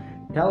telling you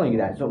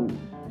that. So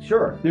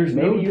sure, there's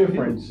no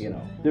difference.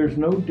 There's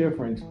no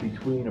difference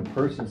between a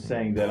person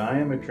saying that I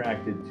am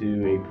attracted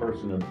to a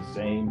person of the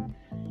same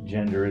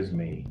gender as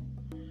me,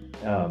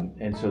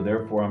 and so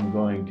therefore I'm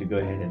going to go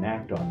ahead and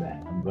act on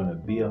that. I'm going to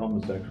be a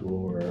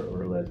homosexual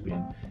or a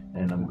lesbian,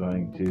 and I'm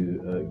going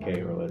to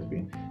gay or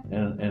lesbian,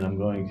 and I'm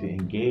going to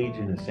engage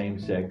in a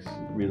same-sex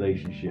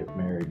relationship,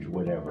 marriage,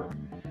 whatever.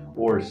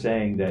 Or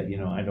saying that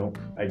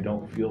I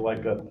don't feel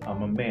like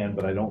I'm a man,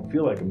 but I don't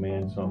feel like a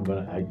man, so I'm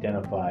going to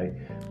identify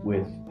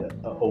with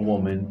a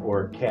woman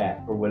or a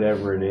cat or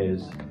whatever it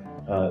is,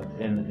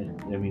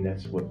 and I mean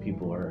that's what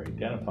people are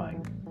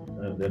identifying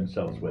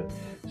themselves with.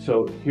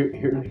 So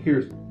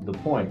here's the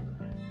point.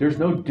 There's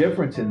no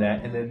difference in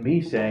that, and then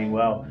me saying,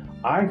 well,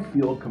 I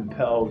feel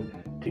compelled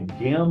to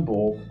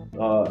gamble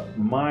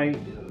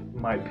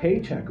my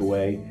paycheck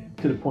away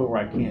to the point where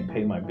I can't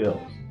pay my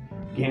bills.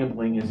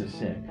 Gambling is a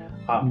sin.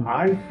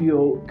 I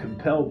feel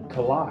compelled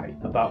to lie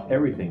about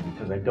everything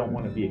because I don't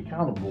want to be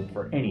accountable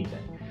for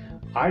anything.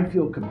 I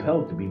feel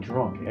compelled to be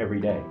drunk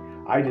every day.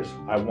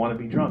 I want to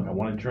be drunk. I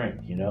want to drink,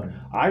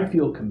 I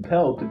feel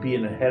compelled to be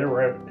in a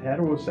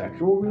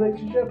heterosexual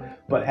relationship,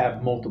 but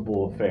have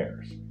multiple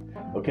affairs.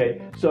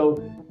 Okay?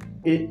 So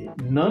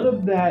none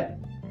of that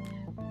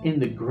in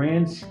the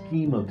grand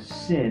scheme of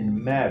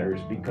sin matters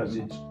because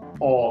it's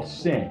all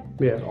sin.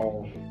 Yeah.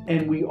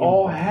 And we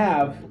all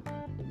have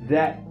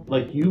that,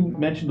 like you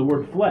mentioned the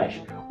word flesh,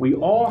 we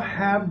all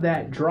have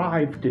that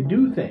drive to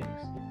do things.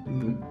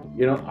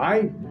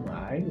 I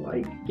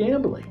like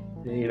gambling.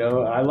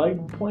 I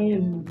like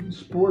playing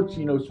sports.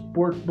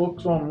 Sports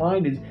books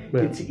online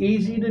it's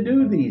easy to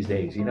do these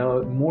days.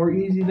 More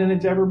easy than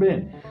it's ever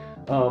been.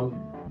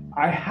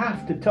 I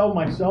have to tell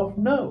myself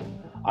no.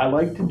 I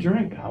like to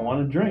drink. I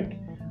want to drink.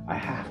 I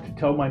have to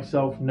tell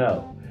myself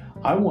no.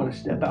 I want to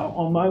step out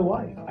on my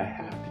wife. I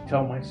have to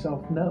tell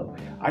myself no.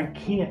 I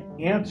can't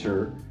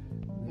answer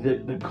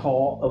the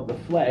call of the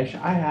flesh.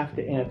 I have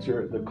to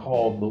answer the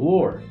call of the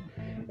Lord.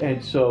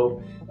 And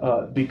so,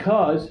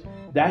 because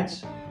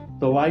that's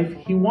the life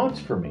He wants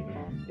for me.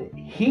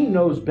 He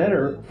knows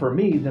better for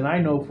me than I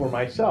know for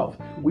myself.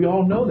 We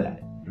all know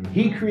that.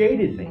 He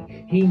created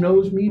me. He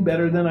knows me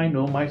better than I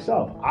know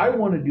myself. I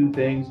want to do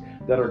things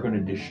that are going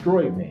to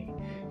destroy me.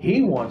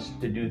 He wants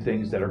to do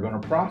things that are going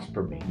to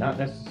prosper me. Not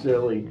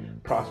necessarily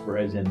prosper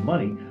as in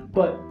money,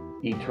 but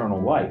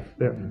eternal life.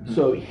 Yeah.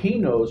 So He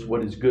knows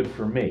what is good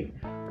for me.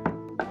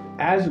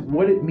 As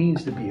what it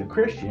means to be a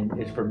Christian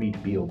is for me to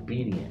be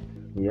obedient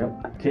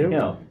to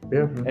Him.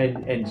 Yep.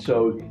 And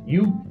so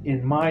you,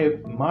 in my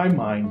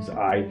mind's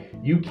eye,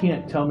 you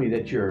can't tell me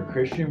that you're a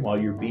Christian while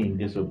you're being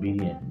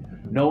disobedient.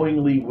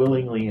 Knowingly,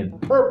 willingly, and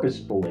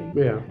purposefully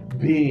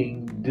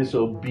being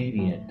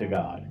disobedient to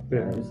God.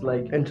 Yeah. It's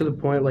like, and to the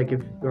point, like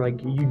if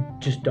you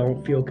just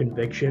don't feel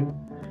conviction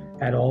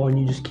at all and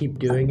you just keep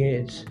doing it,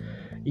 it's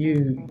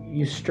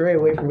you stray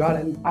away from God.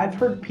 And I've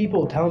heard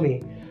people tell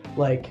me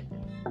like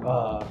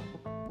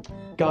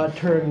God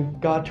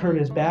turned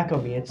His back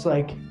on me. It's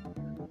like,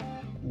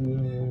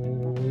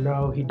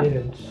 no, He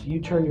didn't.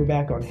 You turned your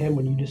back on Him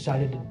when you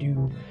decided to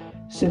do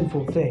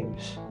sinful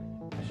things.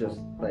 It's just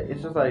like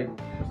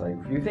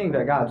if you think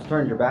that God's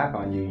turned your back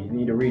on you, you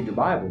need to read your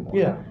Bible more.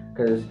 Yeah,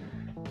 because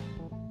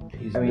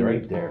He's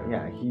right there.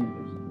 Yeah,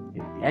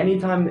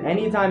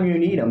 anytime you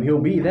need Him, He'll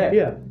be there.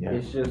 Yeah.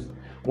 It's just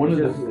one of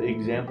the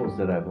examples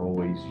that I've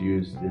always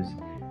used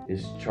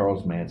is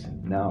Charles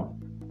Manson. Now,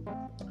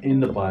 in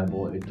the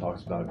Bible, it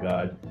talks about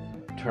God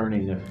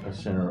turning a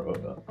sinner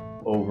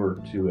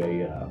over to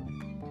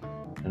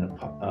an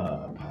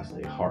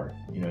apostate heart.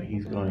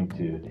 He's going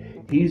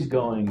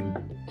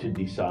to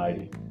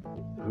decide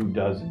who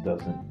does and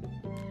doesn't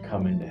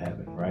come into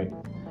heaven, right?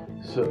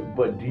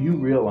 But do you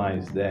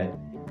realize that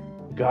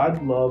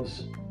God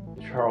loves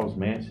Charles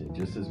Manson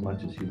just as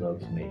much as he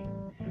loves me?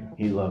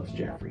 He loves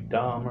Jeffrey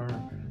Dahmer,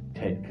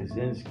 Ted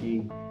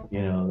Kaczynski,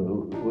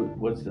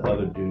 what's the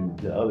other dude,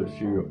 the other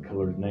serial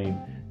killer's name?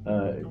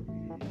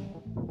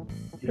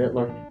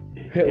 Hitler.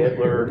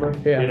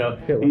 Yeah.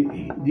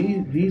 Hitler.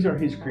 These are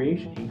his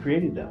creation. He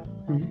created them,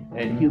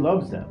 and he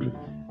loves them.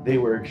 They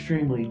were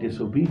extremely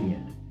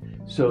disobedient,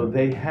 so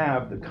they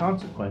have the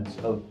consequence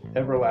of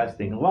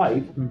everlasting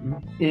life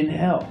in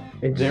hell.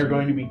 They're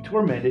going to be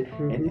tormented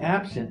and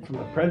absent from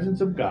the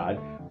presence of God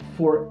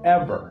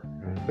forever.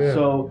 Yeah.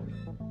 So,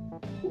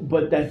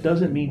 but that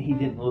doesn't mean he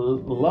didn't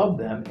love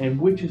them, and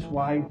which is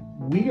why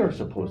we are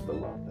supposed to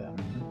love them.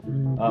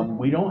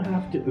 We don't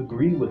have to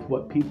agree with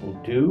what people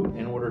do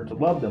in order to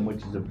love them,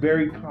 which is a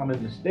very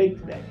common mistake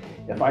today.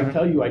 If I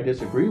tell you I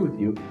disagree with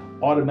you,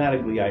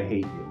 automatically I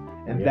hate you.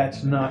 And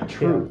that's not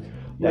truth.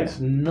 That's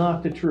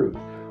not the truth.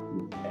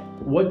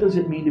 What does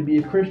it mean to be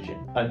a Christian?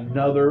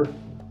 Another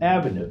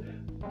avenue.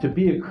 To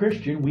be a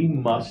Christian, we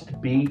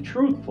must be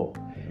truthful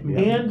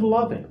and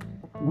loving.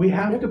 We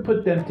have to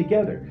put them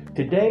together.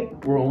 Today,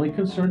 we're only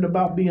concerned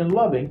about being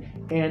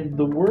loving, and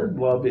the word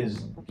love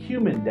is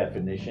human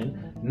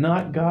definition,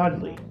 not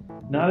godly,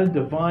 not a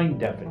divine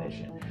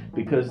definition,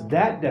 because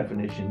that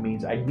definition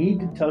means I need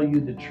to tell you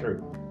the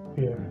truth.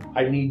 Yeah.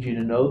 I need you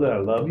to know that I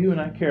love you and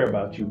I care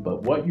about you,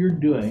 but what you're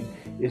doing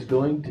is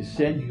going to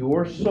send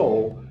your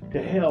soul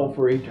to hell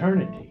for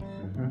eternity.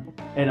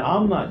 And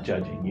I'm not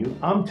judging you.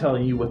 I'm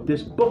telling you what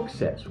this book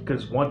says,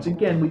 because once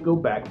again, we go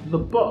back to the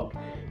book.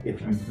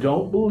 If you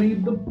don't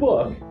believe the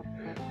book,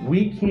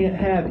 we can't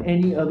have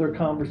any other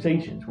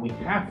conversations. We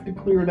have to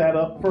clear that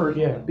up first,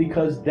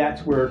 because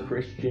that's where a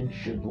Christian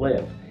should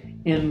live,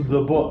 in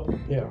the book.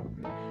 Yeah.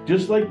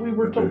 Just like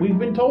we've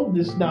been told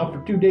this now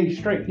for 2 days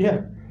straight.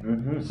 Yeah.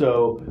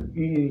 So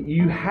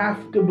you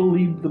have to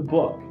believe the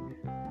book.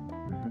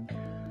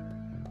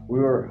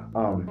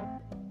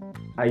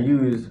 I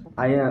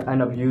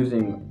end up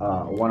using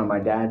one of my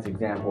dad's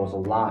examples a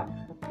lot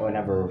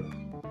whenever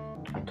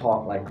I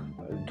talk with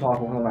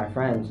one of my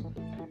friends.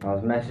 I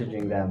was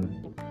messaging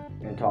them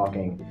and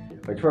talking,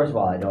 which first of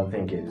all I don't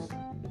think is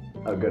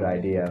a good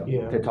idea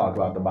to talk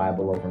about the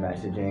Bible over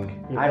messaging.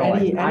 I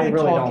really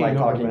don't like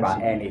talking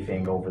about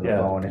anything over the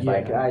phone. It's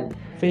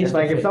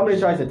like if somebody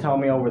tries to tell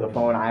me over the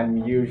phone, I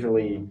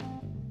usually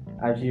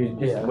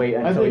just wait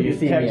until you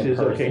see me in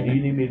person. Okay, do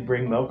you need me to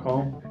bring milk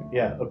home?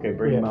 Yeah, okay,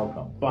 bring milk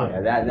home.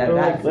 Fine.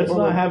 Yeah, let's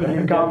not have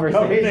a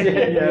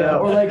conversation.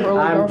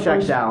 I'm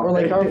checked out. Or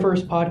like our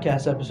first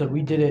podcast episode,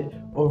 we did it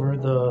over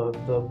the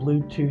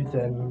Bluetooth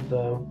and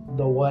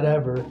the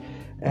whatever,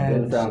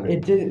 and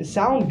it didn't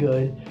sound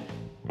good.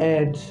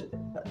 And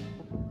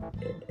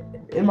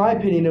in my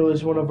opinion, it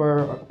was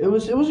it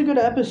was a good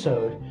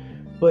episode,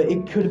 but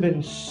it could have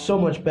been so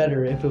much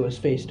better if it was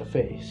face to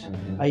face.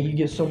 You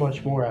get so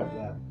much more out of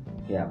that.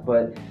 Yeah,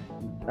 but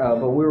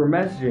we were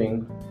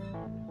messaging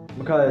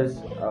because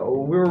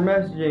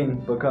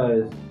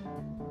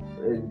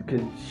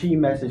she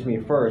messaged me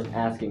first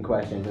asking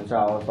questions, and so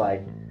I was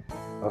like,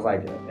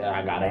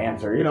 I gotta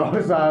answer,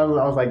 So I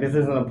was like, this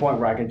isn't a point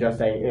where I can just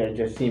say,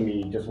 just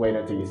wait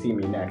until you see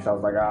me next. I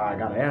was like, I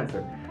gotta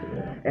answer.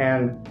 Yeah.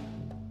 And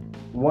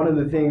one of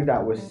the things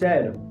that was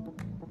said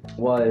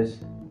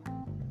was,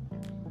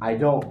 I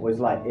don't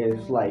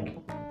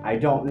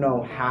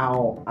know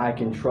how I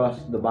can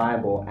trust the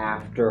Bible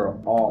after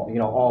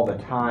all the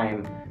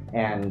time,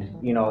 and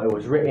it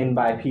was written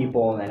by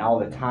people, and then all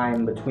the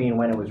time between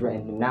when it was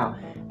written and now.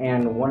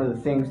 And one of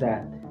the things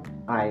that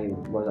I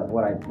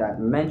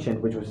mentioned,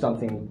 which was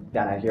something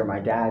that I hear my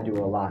dad do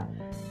a lot,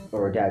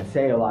 or dad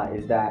say a lot,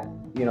 is that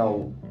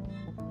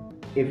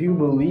if you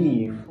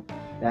believe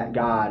that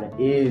God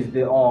is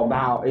the all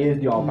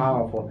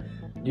powerful,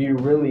 do you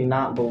really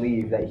not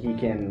believe that He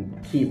can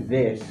keep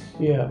this?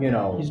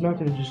 He's not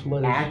going to just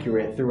let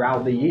accurate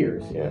throughout the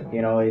years.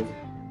 And I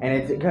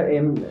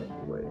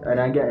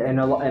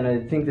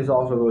think this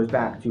also goes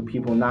back to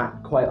people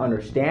not quite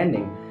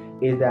understanding,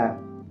 is that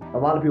a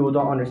lot of people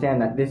don't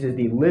understand that this is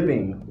the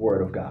living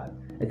Word of God.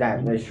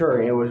 That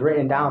sure, it was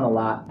written down a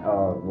long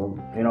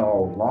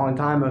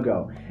time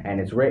ago, and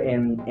it's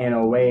written in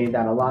a way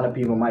that a lot of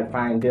people might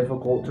find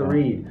difficult to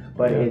read.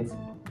 But if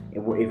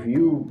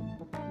you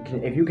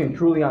can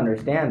truly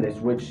understand this,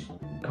 which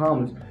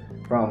comes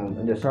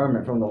from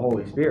discernment from the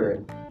Holy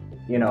Spirit,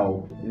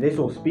 this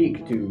will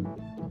speak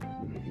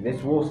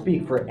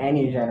for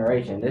any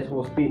generation. This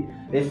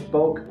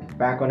spoke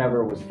back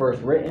whenever it was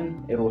first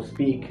written. It will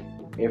speak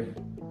if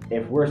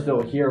we're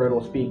still here.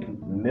 It'll speak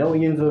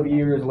millions of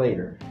years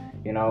later.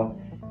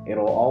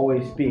 It'll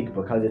always speak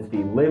because it's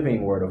the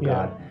living Word of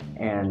God.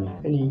 And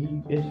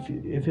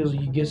it feels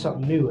like you get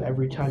something new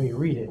every time you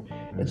read it.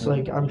 It's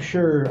like I'm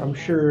sure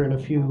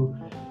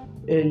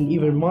in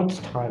even months'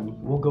 time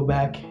we'll go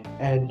back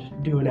and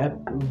do an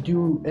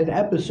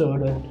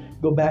episode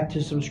and go back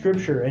to some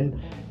scripture and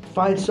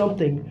find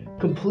something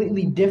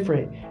completely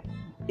different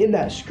in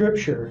that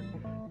scripture,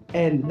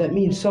 and that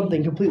means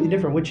something completely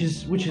different, which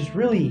is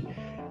really,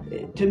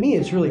 to me,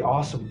 it's really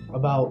awesome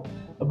about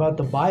about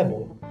the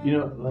Bible. You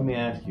know, let me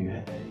ask you,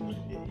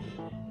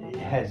 it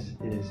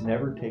has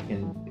never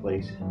taken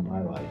place in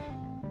my life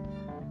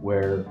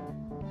where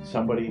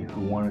somebody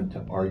who wanted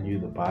to argue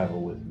the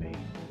Bible with me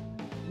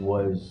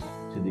was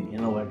to the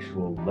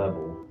intellectual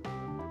level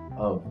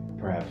of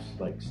perhaps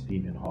like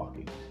Stephen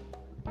Hawking.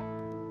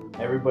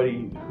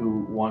 Everybody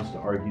who wants to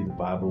argue the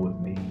Bible with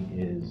me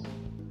is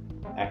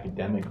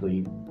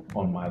academically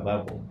on my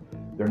level.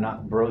 They're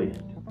not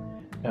brilliant.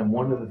 And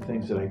one of the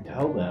things that I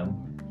tell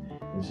them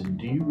is,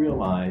 do you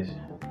realize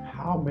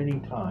how many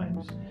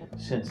times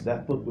since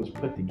that book was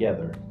put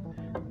together,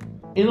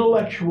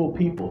 intellectual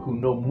people who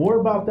know more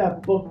about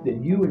that book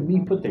than you and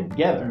me put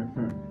together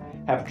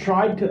have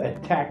tried to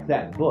attack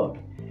that book,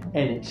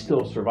 and it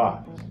still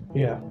survives.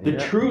 Yeah. The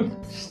truth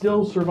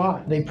still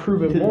survives. They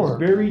prove it to more.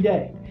 this very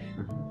day.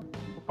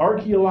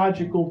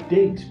 Archaeological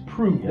digs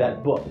prove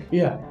that book.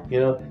 Yeah. You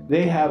know,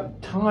 they have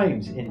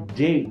times and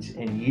dates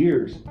and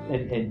years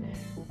and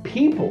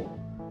people.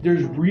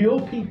 There's real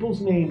people's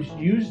names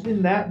used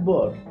in that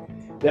book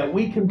that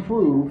we can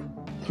prove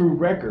through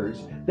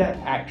records that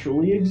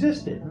actually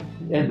existed.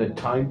 And the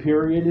time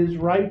period is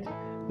right.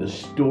 The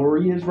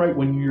story is right.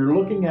 When you're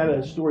looking at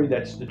a story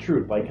that's the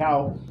truth, like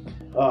how,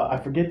 I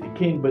forget the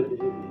king, but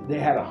they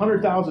had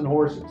 100,000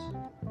 horses.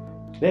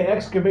 They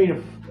excavate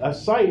a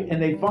site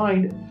and they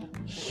find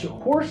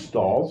horse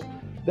stalls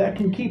that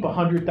can keep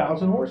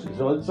 100,000 horses.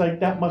 So it's like,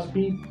 that must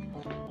be,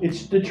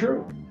 it's the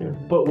truth.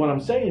 But what I'm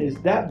saying is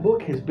that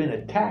book has been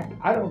attacked,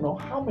 I don't know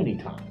how many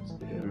times,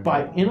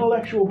 by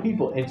intellectual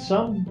people. And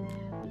some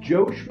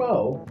Joe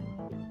Schmo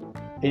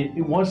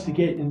it wants to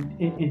get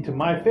into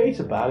my face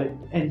about it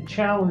and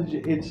challenge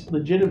its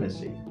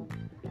legitimacy.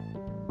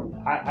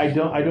 I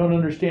don't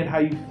understand how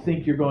you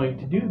think you're going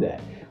to do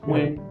that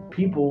when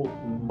people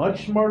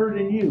much smarter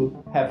than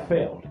you have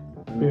failed.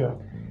 Yeah.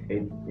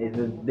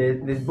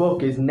 This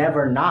book is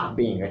never not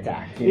being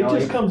attacked. It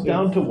just comes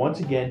down to, once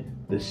again,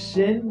 the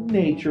sin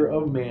nature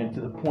of man,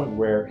 to the point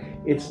where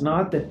it's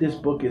not that this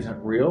book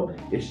isn't real,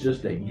 it's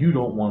just that you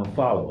don't want to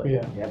follow it.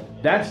 Yeah. Yep.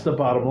 That's the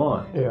bottom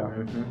line. Yeah.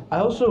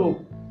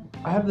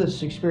 I have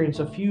this experience.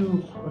 A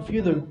few of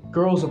the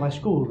girls at my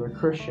school, they're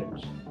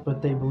Christians,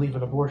 but they believe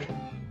in abortion.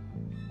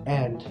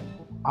 And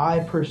I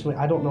personally,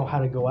 I don't know how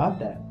to go at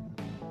that.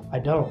 I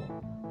don't.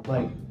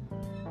 Like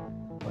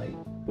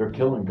They're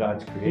killing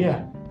God's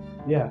creation.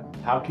 Yeah.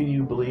 How can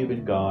you believe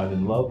in God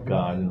and love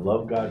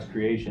God's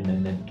creation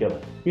and then kill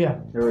it? Yeah.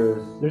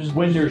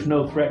 When there's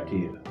no threat to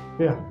you.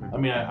 Yeah. I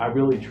mean, I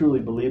really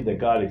truly believe that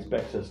God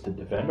expects us to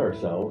defend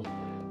ourselves.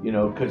 You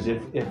know, because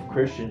if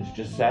Christians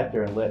just sat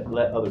there and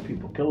let other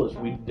people kill us,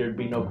 there'd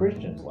be no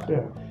Christians left.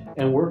 Yeah.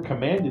 And we're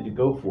commanded to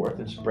go forth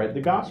and spread the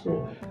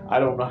gospel. I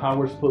don't know how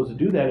we're supposed to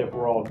do that if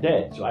we're all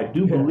dead. So I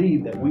do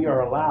believe that we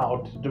are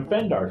allowed to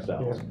defend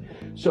ourselves.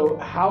 Yeah. So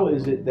how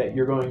is it that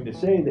you're going to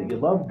say that you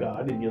love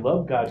God and you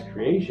love God's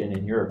creation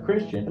and you're a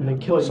Christian, and then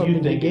kill but something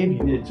you think they gave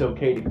you? It's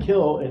okay to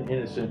kill an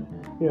innocent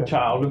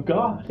child of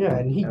God? Yeah,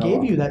 and He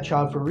gave you that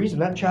child for a reason.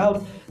 That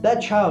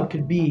child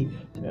could be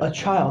a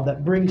child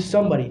that brings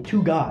somebody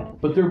to God.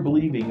 But they're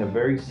believing a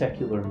very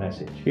secular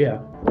message. Yeah.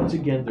 Once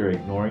again, they're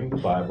ignoring the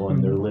Bible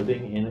and they're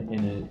living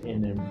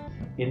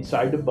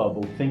inside the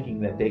bubble, thinking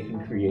that they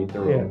can create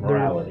their own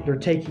morality. They're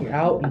taking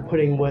out and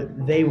putting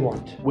what they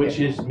want. Which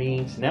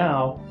means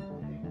now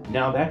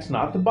that's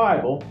not the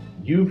Bible.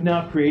 You've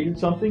now created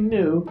something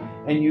new,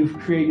 and you've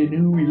created a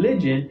new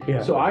religion.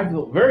 Yeah. So I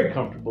feel very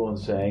comfortable in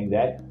saying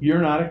that you're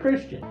not a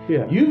Christian.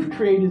 Yeah. You've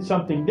created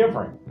something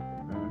different.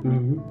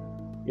 Mm-hmm.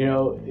 You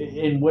know,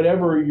 in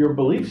whatever your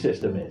belief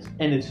system is,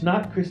 and it's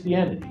not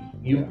Christianity.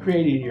 You've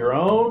created your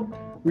own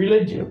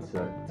religion. It's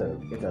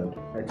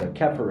a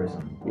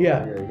Kephirism.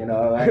 Yeah. You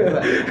know,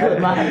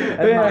 as my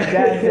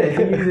dad says,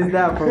 he uses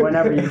that for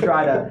whenever you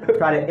try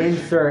to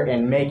insert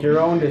and make your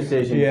own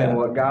decisions in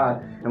what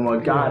God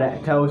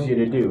tells you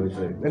to do. It's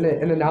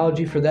an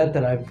analogy for that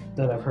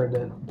I've heard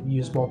that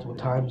used multiple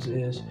times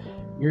is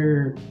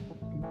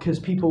because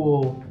people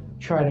will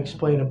try and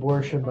explain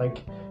abortion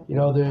like, you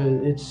know,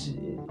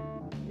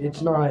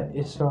 it's not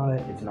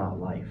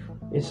life.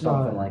 It's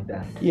something not like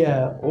that.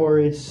 Yeah, or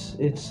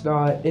it's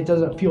not. It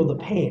doesn't feel the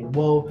pain.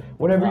 Well,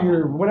 whenever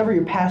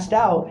you're passed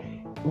out,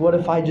 what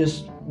if I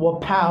just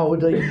pow,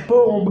 like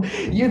boom?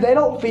 They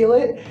don't feel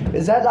it.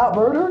 Is that not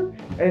murder?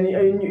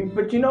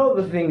 But you know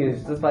the thing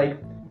is, it's like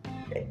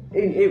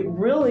it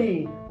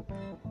really,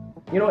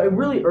 you know, it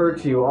really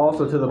irks you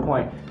also to the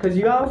point, because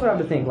you also have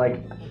to think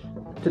like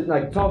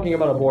talking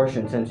about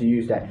abortion, since you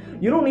use that,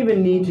 you don't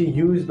even need to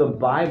use the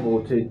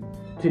Bible to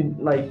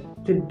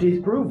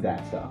disprove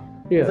that stuff.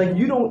 Yeah. It's like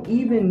you don't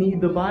even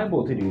need the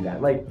Bible to do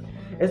that. Like,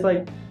 it's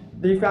like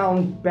they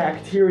found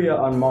bacteria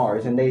on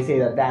Mars and they say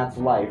that that's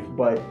life,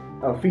 but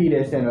a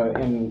fetus in a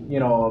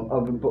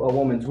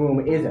woman's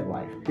womb isn't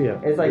life.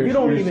 Yeah. It's like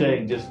you're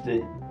saying just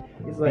the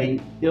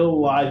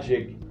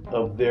illogic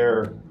of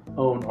their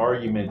own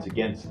arguments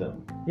against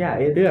them. Yeah.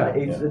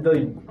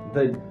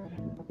 The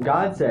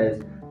God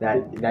says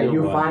that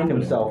you find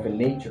Himself in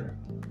nature,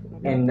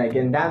 and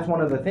that's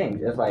one of the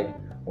things. It's like,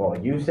 well,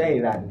 you say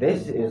that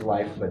this is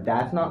life, but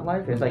that's not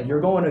life. It's like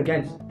you're going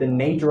against the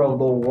nature of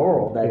the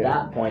world at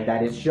that point.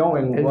 That is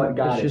showing And what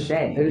God is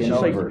saying. And it's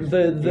just like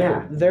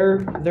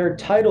their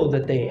title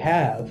that they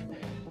have.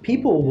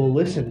 People will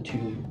listen to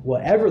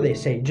whatever they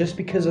say just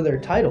because of their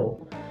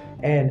title,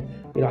 and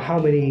how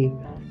many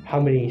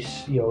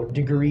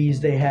degrees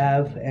they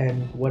have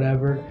and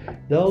whatever.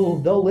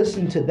 They'll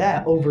listen to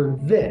that over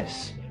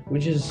this,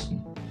 which is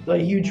a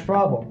huge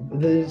problem.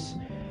 There's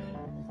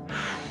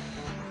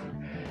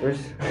there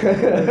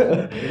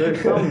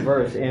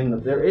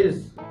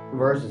is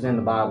verses in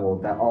the Bible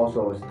that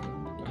also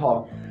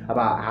talk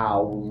about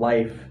how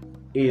life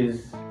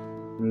is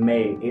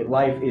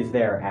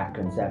there at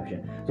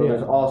conception. So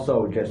there's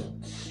also just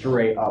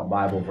straight up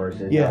Bible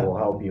verses that will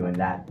help you in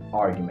that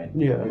argument.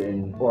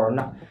 Or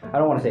not. I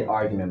don't want to say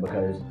argument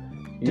because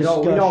we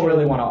don't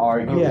really want to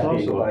argue. It's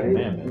also a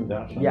commandment.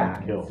 Thou shalt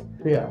not kill.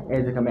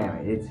 It's a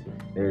commandment.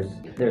 There's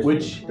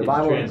which the is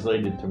Bible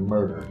translated to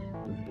murder.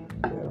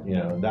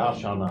 Thou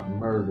shalt not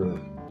murder.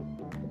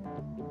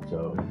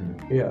 So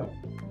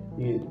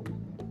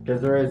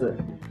because there is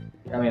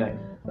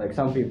like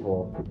some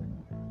people,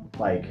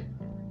 like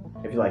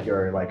if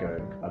you're like a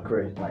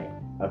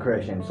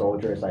Christian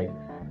soldier, it's like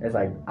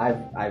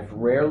I've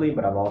rarely,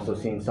 but I've also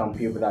seen some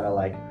people that are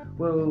like,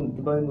 well,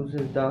 the Bible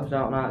says thou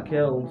shalt not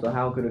kill, so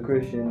how could a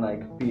Christian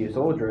be a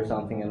soldier or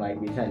something and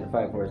be sent to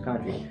fight for his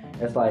country?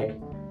 It's like,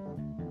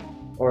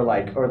 or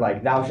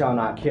thou shalt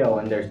not kill,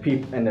 and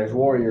there's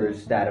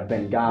warriors that have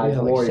been God's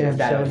warriors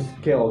that have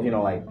killed,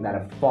 that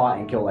have fought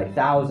and killed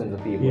thousands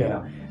of people,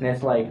 and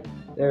it's like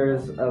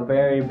there's a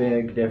very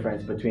big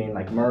difference between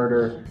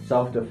murder,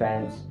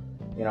 self-defense,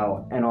 and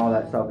all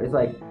that stuff. It's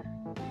like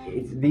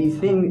it's these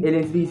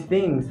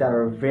things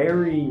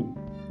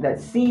that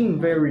seem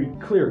very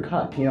clear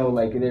cut,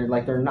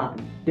 they're not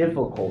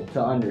difficult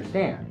to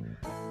understand,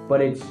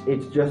 but it's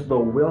just the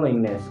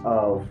willingness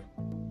of,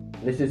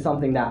 this is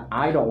something that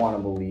I don't want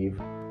to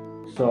believe,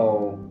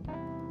 so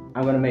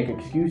I'm going to make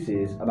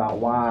excuses about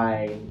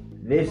why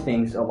this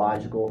thing's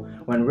illogical,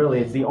 when really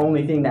it's the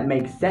only thing that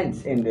makes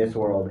sense in this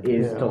world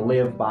is to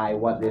live by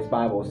what this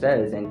Bible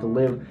says and to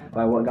live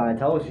by what God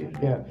tells you.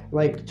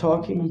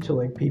 Talking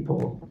to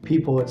people,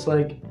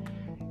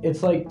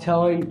 it's like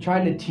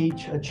trying to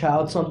teach a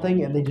child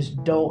something and they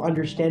just don't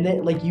understand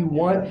it. You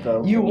want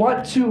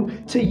to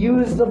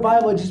use the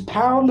Bible and just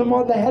pound them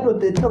on the head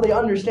with it until they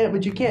understand,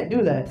 but you can't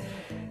do that.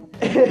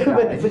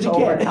 but you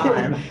can't.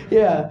 Time.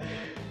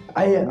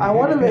 I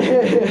want to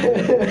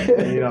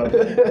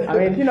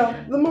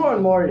the more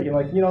and more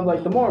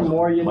the more and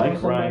more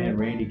Mike Ryan and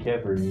Randy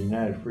Keffer, the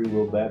United Free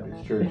Will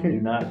Baptist Church,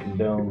 do not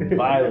condone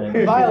violence.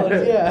 The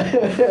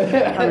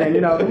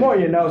more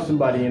you know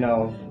somebody,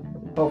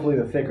 hopefully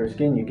the thicker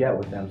skin you get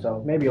with them.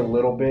 So maybe a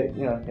little bit,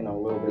 a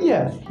little bit.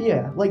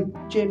 Yeah. Like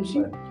James,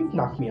 you've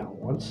knocked me out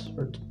once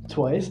or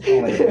twice.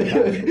 Only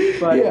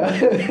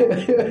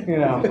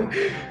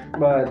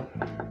but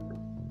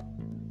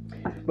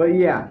But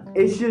yeah,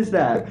 it's just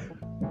that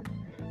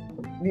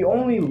the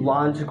only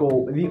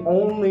logical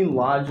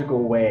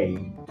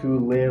way to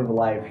live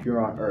life here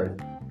on earth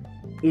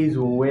is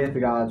with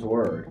God's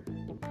word.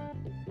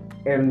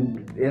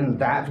 And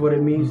that's what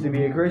it means to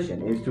be a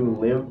Christian, is to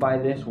live by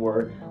this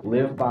word,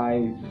 live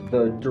by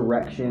the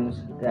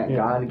directions that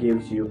God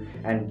gives you.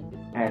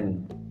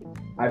 And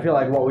I feel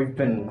like what we've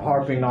been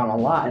harping on a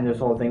lot in this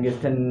whole thing is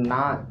to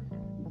not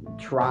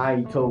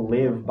try to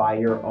live by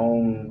your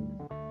own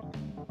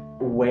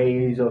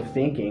ways of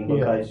thinking,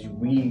 because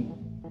we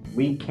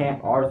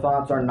can't. Our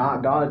thoughts are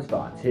not God's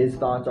thoughts. His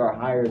thoughts are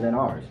higher than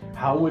ours.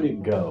 How would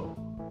it go?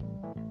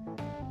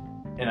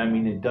 And I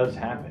mean, it does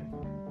happen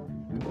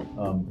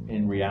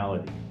in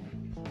reality.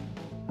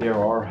 There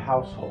are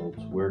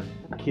households where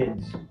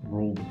kids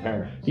rule the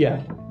parents.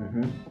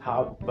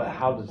 How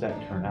does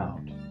that turn out?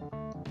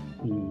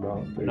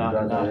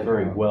 Not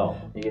very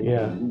well. You get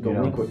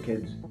delinquent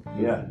kids.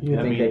 You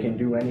think they can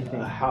do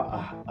anything?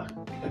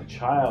 A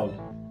child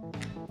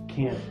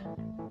can't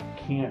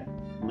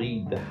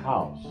lead the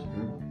house.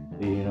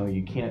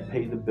 You can't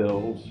pay the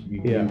bills.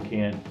 You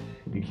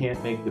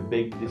can't make the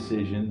big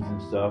decisions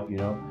and stuff.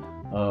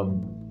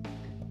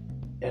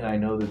 And I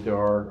know that there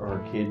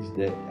are kids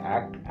that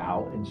act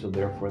out, and so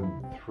therefore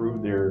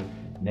through their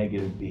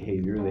negative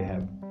behavior they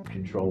have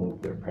control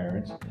of their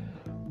parents.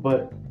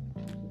 But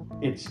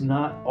it's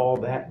not all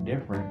that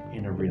different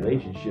in a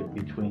relationship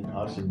between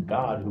us and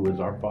God, who is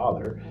our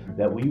Father,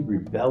 that we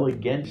rebel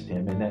against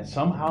Him, and that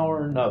somehow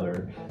or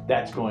another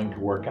that's going to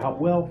work out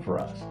well for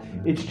us.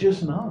 It's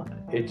just not.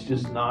 It's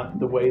just not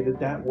the way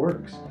that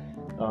works.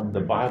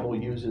 The Bible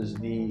uses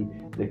the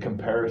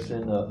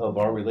comparison of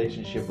our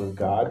relationship with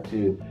God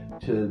to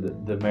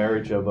the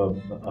marriage of a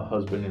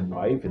husband and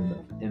wife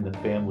in the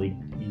family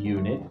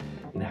unit,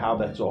 and how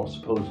that's all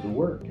supposed to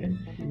work. And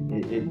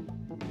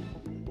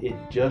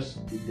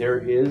there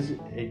is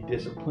a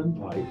disciplined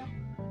life.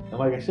 And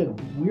like I said,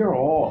 we are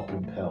all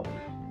compelled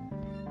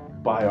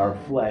by our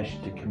flesh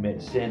to commit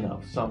sin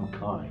of some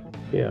kind.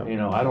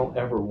 I don't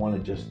ever want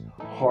to just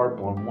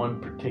harp on one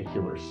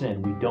particular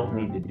sin. We don't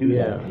need to do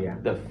that. Yeah.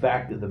 The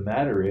fact of the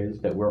matter is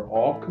that we're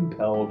all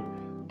compelled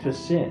to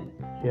sin.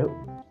 Yep.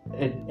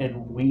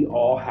 And we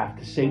all have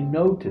to say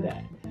no to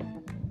that.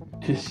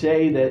 To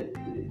say that,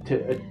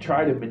 to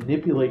try to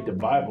manipulate the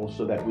Bible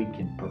so that we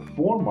can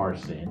perform our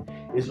sin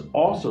is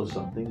also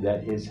something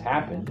that has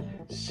happened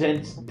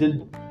since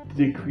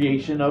the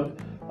creation of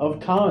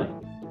time.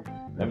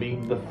 I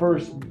mean,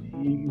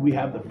 we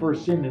have the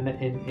first sin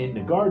in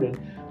the garden,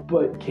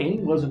 but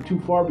Cain wasn't too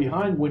far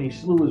behind when he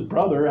slew his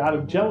brother out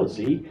of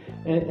jealousy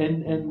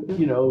and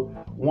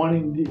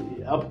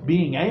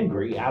being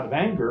angry out of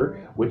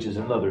anger, which is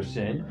another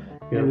sin.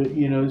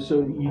 Yeah.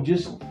 So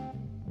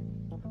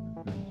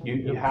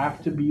you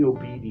have to be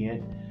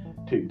obedient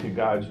to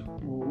God's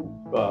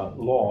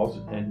laws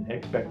and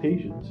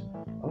expectations.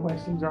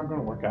 Otherwise, things aren't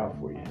going to work out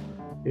for you.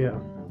 Yeah.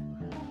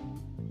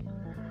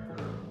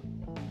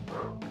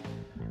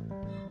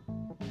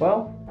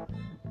 Well,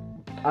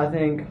 I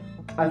think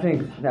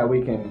that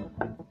we can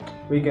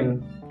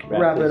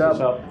wrap it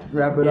up.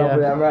 Wrap it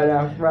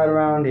up right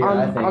around here.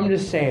 I'm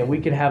just saying we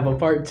could have a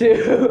part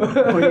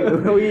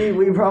 2.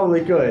 we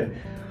probably could,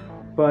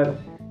 but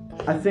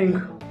I think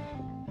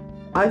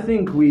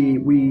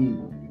we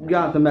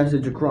got the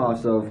message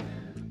across of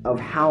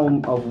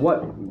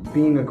what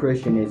being a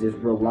Christian is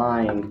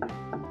relying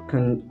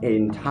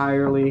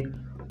entirely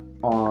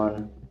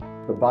on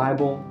the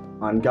Bible,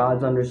 on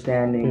God's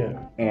understanding,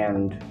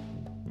 and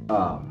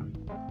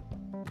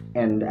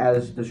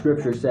as the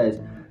scripture says,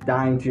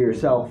 dying to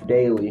yourself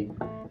daily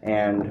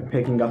and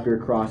picking up your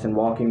cross and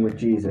walking with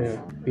Jesus.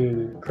 Yeah,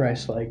 being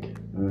Christ-like.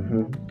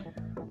 Mm-hmm.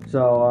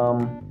 So,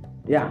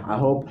 I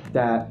hope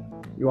that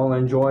you all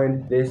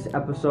enjoyed this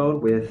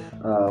episode with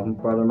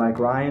Brother Mike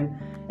Ryan,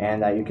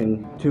 and that you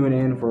can tune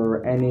in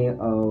for any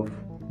of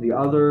the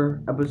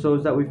other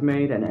episodes that we've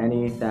made and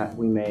any that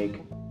we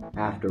make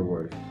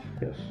afterwards.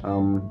 Yes.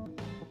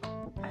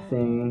 I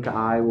think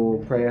I will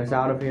pray us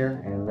out of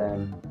here, and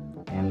then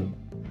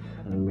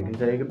we can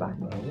say goodbye.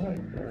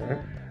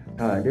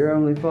 All right. Dear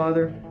Heavenly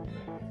Father,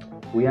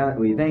 we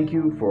thank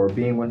you for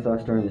being with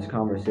us during this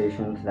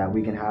conversation, so that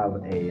we can have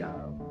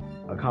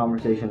a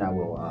conversation that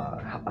will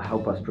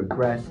help us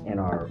progress in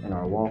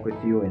our walk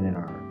with you and in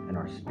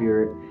our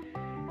spirit,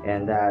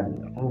 and that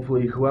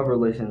hopefully whoever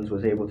listens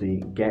was able to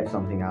get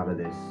something out of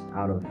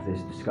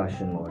this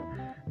discussion, Lord.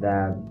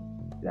 That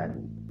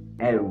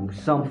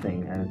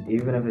something, and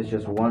even if it's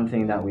just one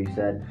thing that we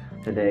said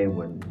today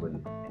would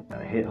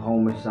hit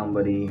home with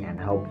somebody and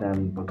help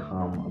them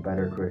become a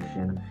better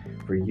Christian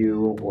for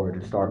you, or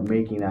to start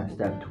making that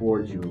step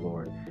towards you,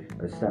 Lord,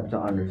 a step to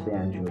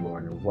understand you,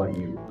 Lord, and what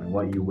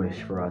you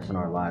wish for us in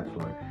our lives,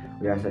 Lord.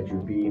 We ask that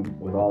you be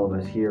with all of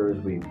us here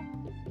as we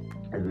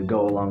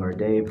go along our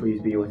day.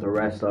 Please be with the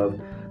rest of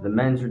the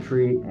men's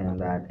retreat,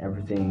 and that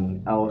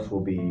everything else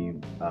will be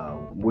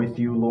with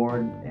you,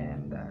 Lord,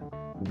 and that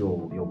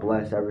you'll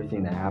bless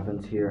everything that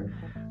happens here.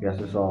 We ask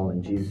this all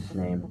in Jesus'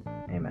 name.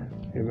 Amen.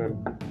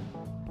 Amen.